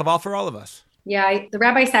 it would be chaval for all of us. Yeah, the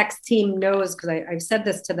Rabbi Sachs team knows, because I've said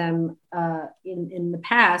this to them in the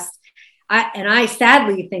past. I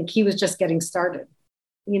sadly think he was just getting started,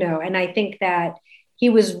 and I think that he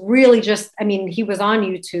was really he was on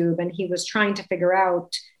YouTube and he was trying to figure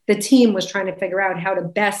out, the team was trying to figure out how to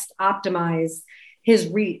best optimize his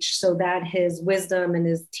reach so that his wisdom and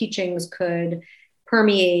his teachings could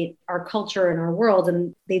permeate our culture and our world.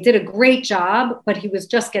 And they did a great job, but he was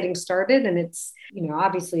just getting started. And it's,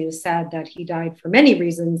 obviously it was sad that he died for many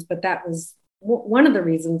reasons, but that was one of the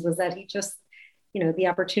reasons, was that he just, the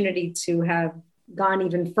opportunity to have gone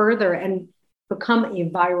even further and become a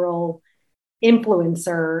viral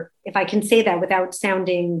influencer, if I can say that without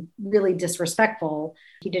sounding really disrespectful.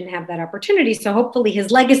 He didn't have that opportunity. So hopefully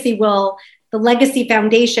his legacy the legacy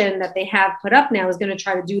foundation that they have put up now is going to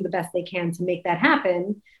try to do the best they can to make that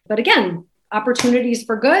happen. But again, opportunities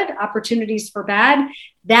for good, opportunities for bad.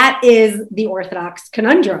 That is the Orthodox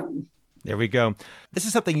conundrum. There we go. This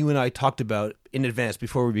is something you and I talked about in advance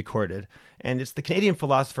before we recorded. And it's the Canadian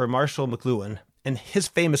philosopher Marshall McLuhan. And his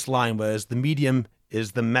famous line was, "The medium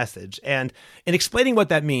is the message." And in explaining what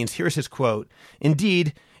that means, here's his quote: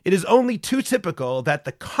 "Indeed, it is only too typical that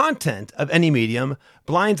the content of any medium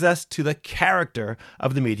blinds us to the character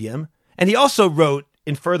of the medium." And he also wrote,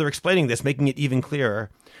 in further explaining this, making it even clearer,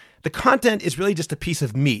 "The content is really just a piece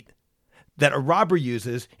of meat that a robber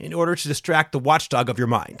uses in order to distract the watchdog of your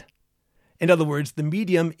mind." In other words, the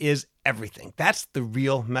medium is everything. That's the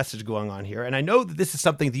real message going on here. And I know that this is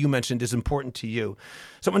something that you mentioned is important to you.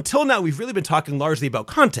 So until now, we've really been talking largely about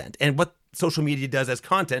content and what social media does as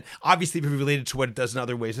content, obviously related to what it does in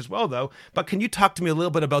other ways as well, though. But can you talk to me a little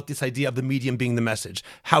bit about this idea of the medium being the message,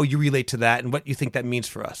 how you relate to that and what you think that means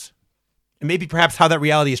for us? And maybe perhaps how that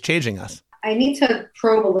reality is changing us. I need to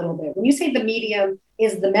probe a little bit. When you say the medium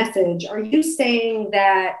is the message, are you saying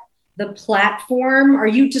that the platform, are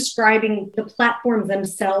you describing the platforms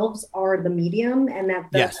themselves are the medium and that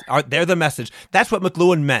yes, they're the message? That's what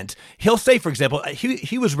McLuhan meant. He'll say, for example,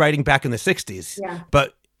 he was writing back in the 60s,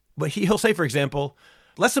 but he'll say, for example,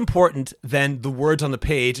 less important than the words on the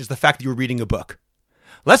page is the fact that you're reading a book.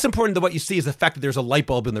 Less important than what you see is the fact that there's a light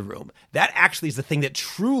bulb in the room. That actually is the thing that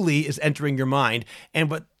truly is entering your mind. And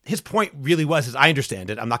what his point really was, as I understand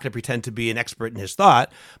it, I'm not going to pretend to be an expert in his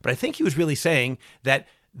thought, but I think he was really saying that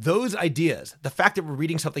those ideas, the fact that we're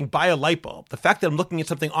reading something by a light bulb, the fact that I'm looking at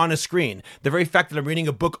something on a screen, the very fact that I'm reading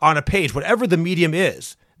a book on a page, whatever the medium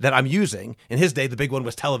is that I'm using, in his day, the big one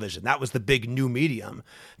was television. That was the big new medium.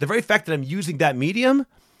 The very fact that I'm using that medium,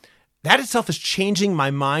 that itself is changing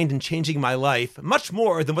my mind and changing my life much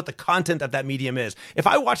more than what the content of that medium is. If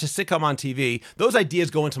I watch a sitcom on TV, those ideas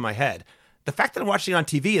go into my head. The fact that I'm watching it on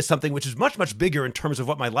TV is something which is much, much bigger in terms of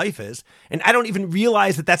what my life is. And I don't even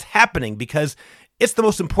realize that that's happening because it's the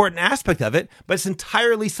most important aspect of it, but it's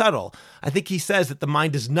entirely subtle. I think he says that the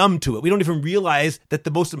mind is numb to it. We don't even realize that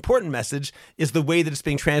the most important message is the way that it's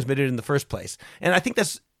being transmitted in the first place. And I think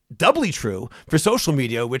that's doubly true for social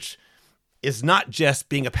media, which is not just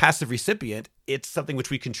being a passive recipient. It's something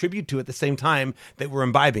which we contribute to at the same time that we're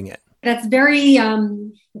imbibing it. That's very,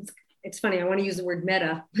 it's funny. I want to use the word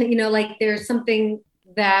meta, like there's something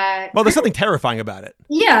that... Well, there's something terrifying about it.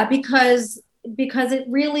 Yeah, because it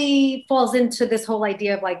really falls into this whole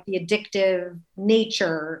idea of like the addictive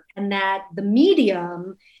nature, and that the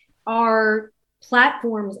medium are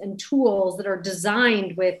platforms and tools that are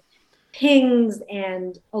designed with pings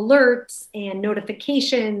and alerts and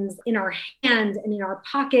notifications in our hand and in our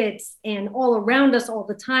pockets and all around us all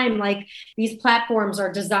the time. Like these platforms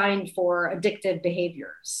are designed for addictive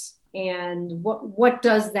behaviors. And what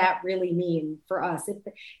does that really mean for us?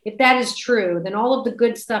 If that is true, then all of the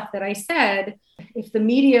good stuff that I said, if the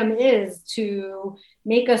medium is to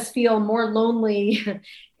make us feel more lonely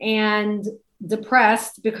and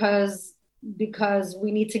depressed because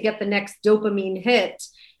we need to get the next dopamine hit,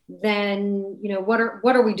 then what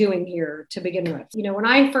are we doing here to begin with? When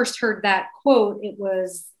I first heard that quote, it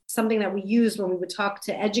was something that we used when we would talk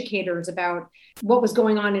to educators about what was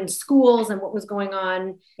going on in schools and what was going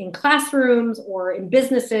on in classrooms or in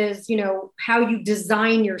businesses. How you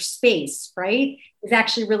design your space, right, is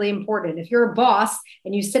actually really important. If you're a boss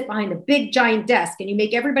and you sit behind a big giant desk and you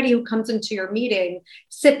make everybody who comes into your meeting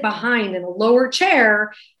sit behind in a lower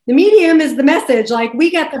chair, the medium is the message, like we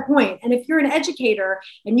get the point. And if you're an educator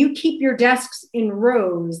and you keep your desks in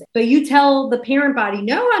rows, but you tell the parent body,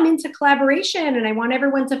 no, I'm into collaboration and I want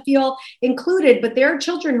everyone to feel included, but there are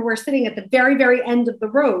children who are sitting at the very, very end of the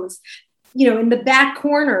rows, in the back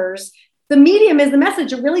corners, the medium is the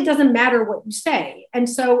message. It really doesn't matter what you say. And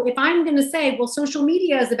so if I'm going to say, well, social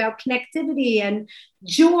media is about connectivity and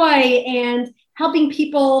joy and helping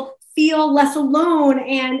people feel less alone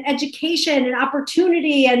and education and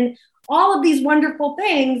opportunity and all of these wonderful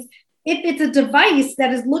things, if it's a device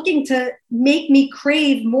that is looking to make me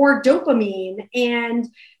crave more dopamine and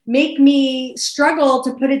make me struggle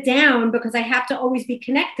to put it down because I have to always be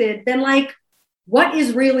connected, then like, what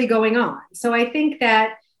is really going on? So I think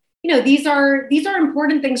that these are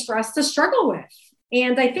important things for us to struggle with.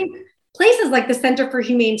 And I think places like the Center for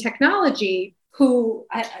Humane Technology,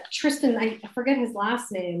 Tristan, I forget his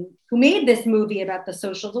last name, who made this movie about the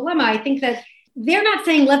social dilemma, I think that they're not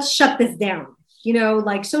saying, let's shut this down.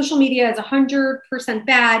 Like social media is 100%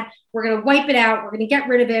 bad. We're going to wipe it out. We're going to get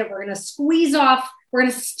rid of it. We're going to squeeze off. We're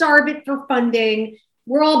going to starve it for funding.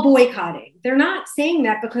 We're all boycotting. They're not saying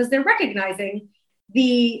that because they're recognizing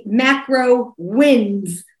the macro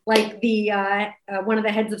wins, like the one of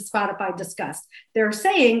the heads of Spotify discussed. They're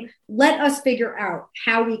saying, let us figure out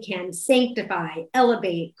how we can sanctify,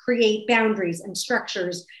 elevate, create boundaries and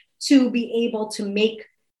structures to be able to make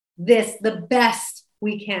this the best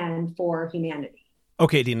we can for humanity.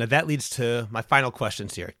 Okay, Dina, that leads to my final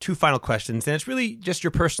questions here. 2 final questions, and it's really just your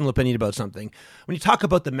personal opinion about something. When you talk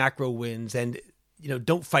about the macro wins and,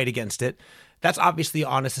 don't fight against it, that's obviously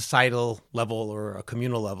on a societal level or a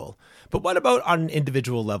communal level. But what about on an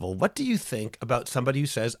individual level? What do you think about somebody who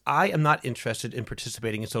says, I am not interested in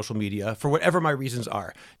participating in social media for whatever my reasons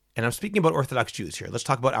are? And I'm speaking about Orthodox Jews here. Let's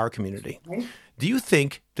talk about our community. Okay. Do you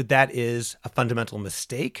think that is a fundamental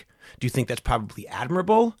mistake? Do you think that's probably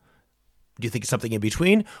admirable? Do you think it's something in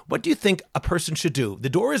between? What do you think a person should do? The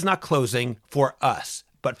door is not closing for us.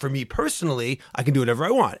 But for me personally, I can do whatever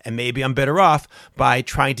I want. And maybe I'm better off by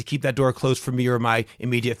trying to keep that door closed for me or my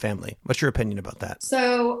immediate family. What's your opinion about that?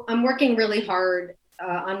 So I'm working really hard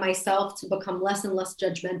on myself to become less and less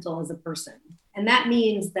judgmental as a person. And that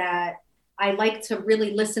means that I like to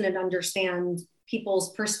really listen and understand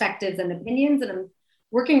people's perspectives and opinions. And I'm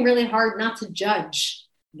working really hard not to judge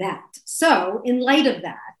that. So in light of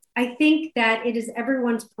that, I think that it is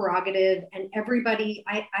everyone's prerogative, and everybody,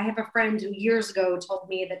 I have a friend who years ago told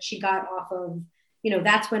me that she got off of,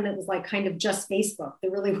 that's when it was like kind of just Facebook.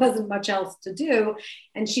 There really wasn't much else to do.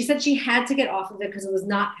 And she said she had to get off of it because it was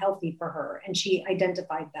not healthy for her. And she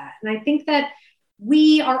identified that. And I think that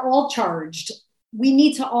we are all charged. We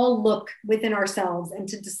need to all look within ourselves and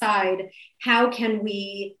to decide how can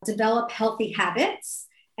we develop healthy habits,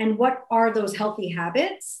 and what are those healthy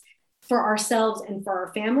habits for ourselves and for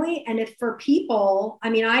our family. And if for people,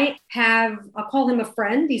 I'll call him a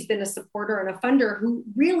friend. He's been a supporter and a funder who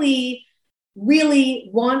really, really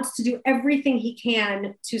wants to do everything he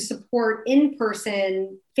can to support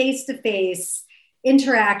in-person, face-to-face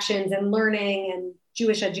interactions and learning and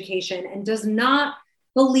Jewish education, and does not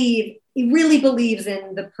believe, he really believes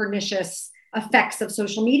in the pernicious effects of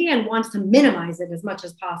social media and wants to minimize it as much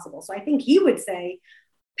as possible. So I think he would say,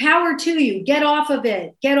 power to you, get off of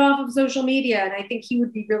it, get off of social media. And I think he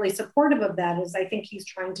would be really supportive of that, as I think he's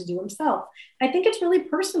trying to do himself. I think it's really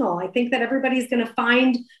personal. I think that everybody's going to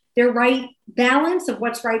find their right balance of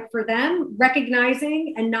what's right for them,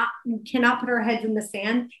 recognizing and cannot put our heads in the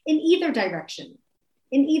sand in either direction.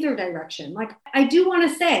 Like, I do want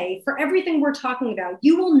to say, for everything we're talking about,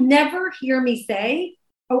 you will never hear me say,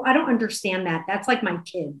 oh, I don't understand that. That's like my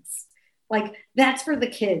kids. Like, that's for the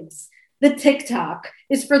kids. The TikTok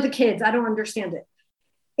is for the kids. I don't understand it.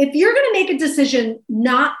 If you're going to make a decision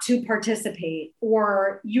not to participate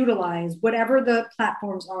or utilize whatever the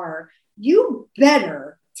platforms are, you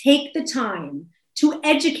better take the time to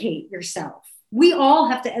educate yourself. We all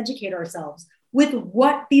have to educate ourselves with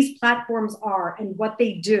what these platforms are and what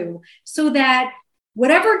they do, so that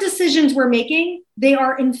whatever decisions we're making, they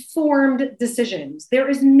are informed decisions. There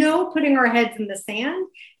is no putting our heads in the sand.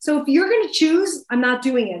 So if you're going to choose, I'm not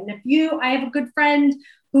doing it. And I have a good friend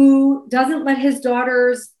who doesn't let his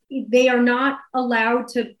daughters, they are not allowed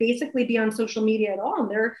to basically be on social media at all.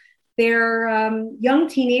 They're young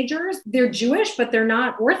teenagers. They're Jewish, but they're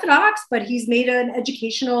not Orthodox. But he's made an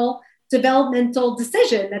educational, developmental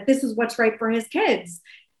decision that this is what's right for his kids.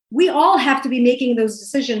 We all have to be making those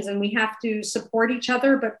decisions, and we have to support each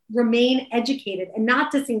other, but remain educated and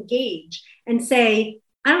not disengage and say,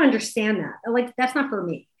 I don't understand that. Like, that's not for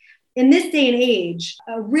me. In this day and age,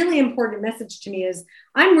 a really important message to me is,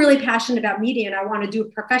 I'm really passionate about media and I want to do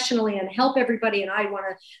it professionally and help everybody. And I want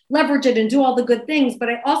to leverage it and do all the good things. But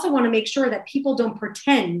I also want to make sure that people don't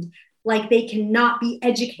pretend like they cannot be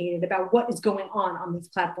educated about what is going on these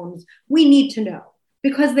platforms. We need to know,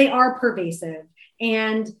 because they are pervasive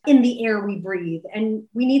and in the air we breathe. And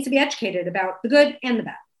we need to be educated about the good and the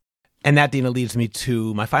bad. And that, Dina, leads me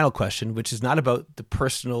to my final question, which is not about the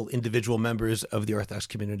personal individual members of the Orthodox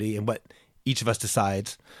community and what each of us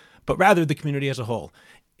decides, but rather the community as a whole.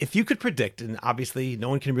 If you could predict, and obviously no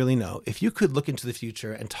one can really know, if you could look into the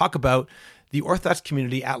future and talk about the Orthodox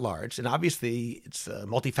community at large, and obviously it's a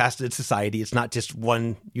multifaceted society, it's not just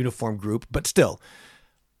one uniform group, but still,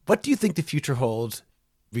 what do you think the future holds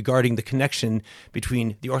regarding the connection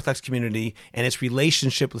between the Orthodox community and its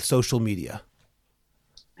relationship with social media?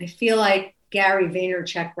 I feel like Gary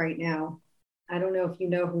Vaynerchuk right now. I don't know if you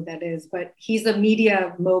know who that is, but he's a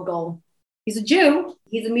media mogul. He's a Jew.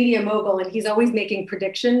 He's a media mogul, and he's always making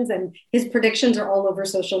predictions. And his predictions are all over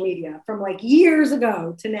social media from like years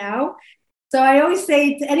ago to now. So I always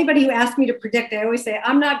say to anybody who asks me to predict, I always say,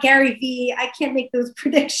 I'm not Gary V. I can't make those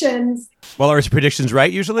predictions. Well, are his predictions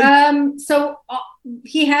right usually? So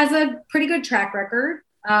he has a pretty good track record.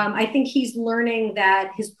 I think he's learning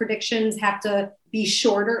that his predictions have to be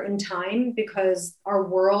shorter in time because our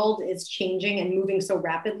world is changing and moving so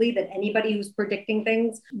rapidly that anybody who's predicting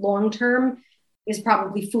things long term is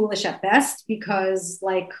probably foolish at best, because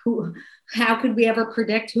how could we ever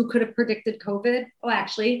predict? Who could have predicted COVID? Oh,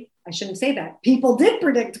 actually, I shouldn't say that. People did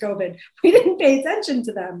predict COVID. We didn't pay attention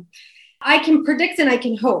to them. I can predict and I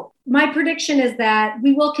can hope. My prediction is that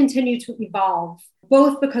we will continue to evolve,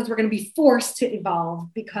 both because we're going to be forced to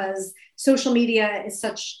evolve because social media is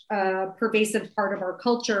such a pervasive part of our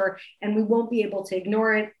culture and we won't be able to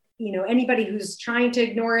ignore it. You know, anybody who's trying to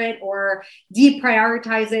ignore it or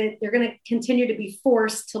deprioritize it, they're going to continue to be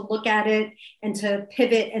forced to look at it and to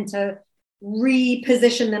pivot and to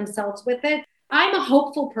reposition themselves with it. I'm a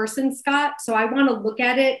hopeful person, Scott, so I want to look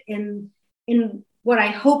at it in what I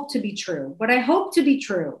hope to be true. What I hope to be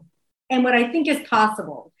true and what I think is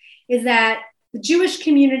possible is that the Jewish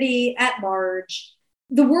community at large,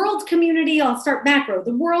 the world community, I'll start macro,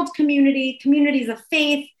 the world community, communities of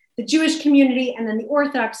faith, the Jewish community, and then the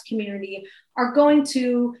Orthodox community are going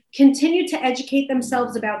to continue to educate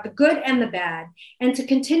themselves about the good and the bad, and to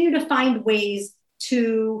continue to find ways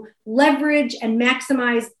to leverage and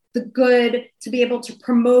maximize the good, to be able to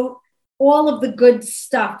promote all of the good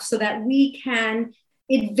stuff so that we can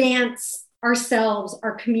advance ourselves,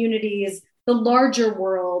 our communities, the larger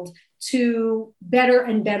world to better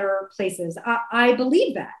and better places. I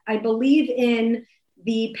believe that. I believe in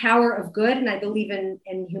the power of good, and I believe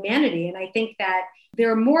in humanity. And I think that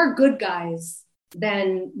there are more good guys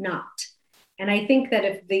than not. And I think that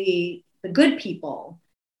if the good people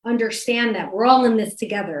understand that we're all in this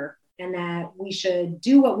together and that we should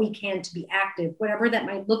do what we can to be active, whatever that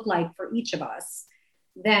might look like for each of us,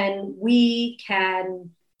 then we can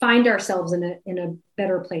find ourselves in a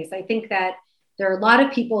better place. I think that there are a lot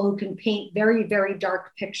of people who can paint very, very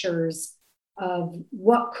dark pictures of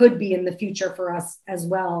what could be in the future for us as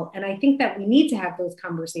well. And I think that we need to have those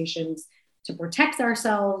conversations to protect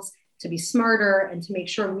ourselves, to be smarter, and to make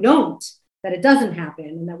sure that it doesn't happen,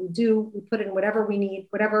 and that we put in whatever we need,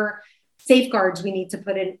 whatever safeguards we need to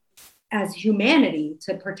put in as humanity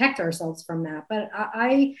to protect ourselves from that. But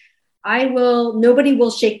nobody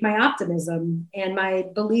will shake my optimism and my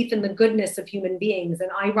belief in the goodness of human beings.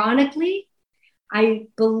 And ironically, I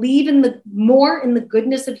believe more in the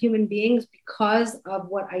goodness of human beings because of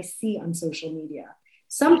what I see on social media.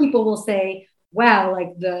 Some people will say, wow,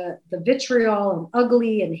 like the vitriol and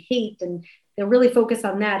ugly and hate, and they'll really focus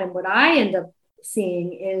on that. And what I end up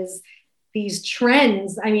seeing is these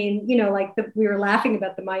trends. I mean, we were laughing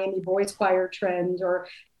about the Miami Boys Choir trend, or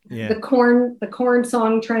the corn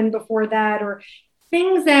song trend before that, or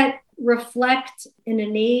things that reflect an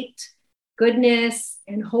innate goodness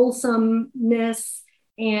and wholesomeness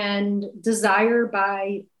and desire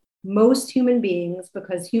by most human beings,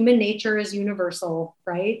 because human nature is universal,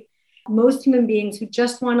 right? Most human beings who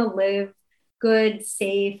just want to live good,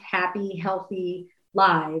 safe, happy, healthy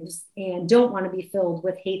lives and don't want to be filled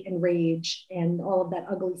with hate and rage and all of that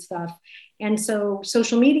ugly stuff. And so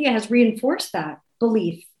social media has reinforced that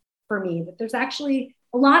belief for me that there's actually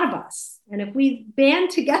a lot of us. And if we band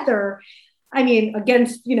together, I mean,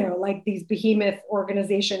 against, these behemoth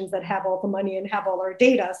organizations that have all the money and have all our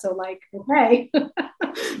data. So okay,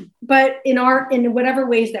 but in whatever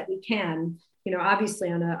ways that we can, obviously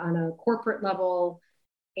on a corporate level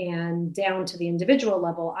and down to the individual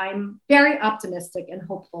level, I'm very optimistic and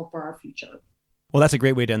hopeful for our future. Well, that's a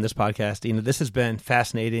great way to end this podcast, Dina. This has been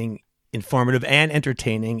fascinating, informative, and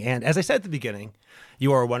entertaining. And as I said at the beginning,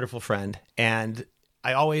 you are a wonderful friend. And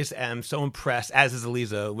I always am so impressed, as is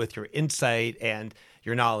Eliza, with your insight and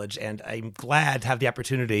your knowledge. And I'm glad to have the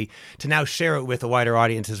opportunity to now share it with a wider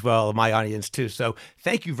audience as well, my audience too. So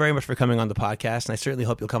thank you very much for coming on the podcast. And I certainly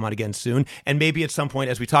hope you'll come on again soon. And maybe at some point,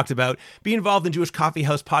 as we talked about, be involved in Jewish Coffee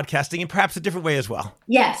House podcasting in perhaps a different way as well.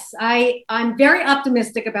 Yes, I'm very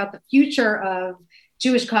optimistic about the future of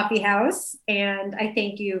Jewish Coffee House. And I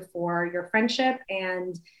thank you for your friendship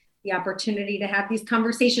and the opportunity to have these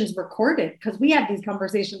conversations recorded, because we have these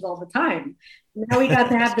conversations all the time. Now we got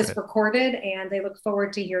to have this recorded, and I look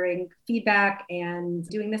forward to hearing feedback and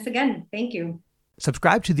doing this again. Thank you.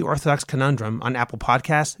 Subscribe to The Orthodox Conundrum on Apple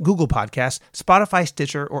Podcasts, Google Podcasts, Spotify,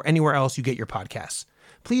 Stitcher, or anywhere else you get your podcasts.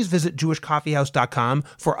 please visit jewishcoffeehouse.com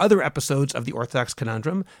for other episodes of the Orthodox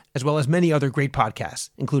Conundrum, as well as many other great podcasts,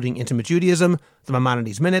 including Intimate Judaism, The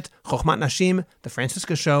Maimonides Minute, Chochmat Nashim, The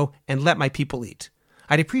Francisca Show, and Let My People Eat.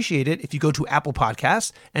 I'd appreciate it if you go to Apple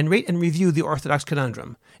Podcasts and rate and review the Orthodox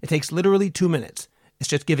Conundrum. It takes literally 2 minutes. It's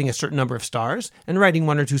just giving a certain number of stars and writing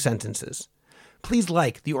 1 or 2 sentences. Please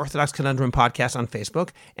like the Orthodox Conundrum podcast on Facebook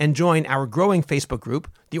and join our growing Facebook group,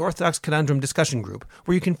 the Orthodox Conundrum Discussion Group,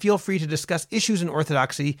 where you can feel free to discuss issues in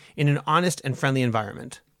Orthodoxy in an honest and friendly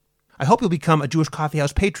environment. I hope you'll become a Jewish Coffee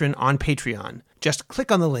House patron on Patreon. Just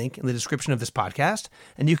click on the link in the description of this podcast,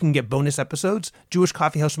 and you can get bonus episodes, Jewish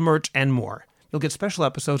Coffee House merch, and more. You'll get special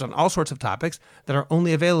episodes on all sorts of topics that are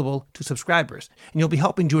only available to subscribers, and you'll be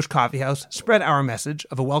helping Jewish Coffee House spread our message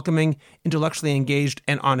of a welcoming, intellectually engaged,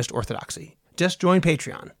 and honest Orthodoxy. Just join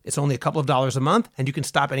Patreon. It's only a couple of dollars a month, and you can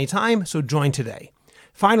stop anytime, so join today.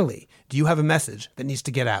 Finally, do you have a message that needs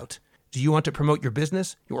to get out? Do you want to promote your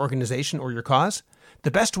business, your organization, or your cause?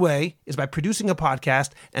 The best way is by producing a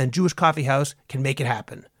podcast, and Jewish Coffee House can make it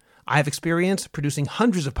happen. I have experience producing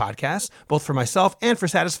hundreds of podcasts, both for myself and for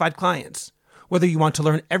satisfied clients. Whether you want to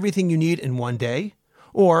learn everything you need in one day,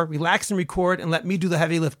 or relax and record and let me do the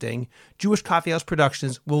heavy lifting, Jewish Coffee House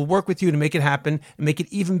Productions will work with you to make it happen and make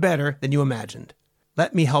it even better than you imagined.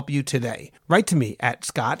 Let me help you today. Write to me at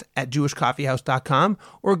scott@jewishcoffeehouse.com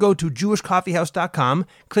or go to jewishcoffeehouse.com,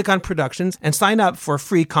 click on Productions, and sign up for a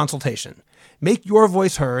free consultation. Make your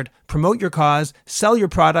voice heard, promote your cause, sell your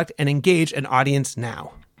product, and engage an audience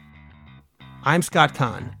now. I'm Scott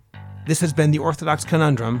Kahn. This has been the Orthodox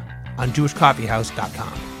Conundrum on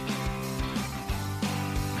jewishcoffeehouse.com.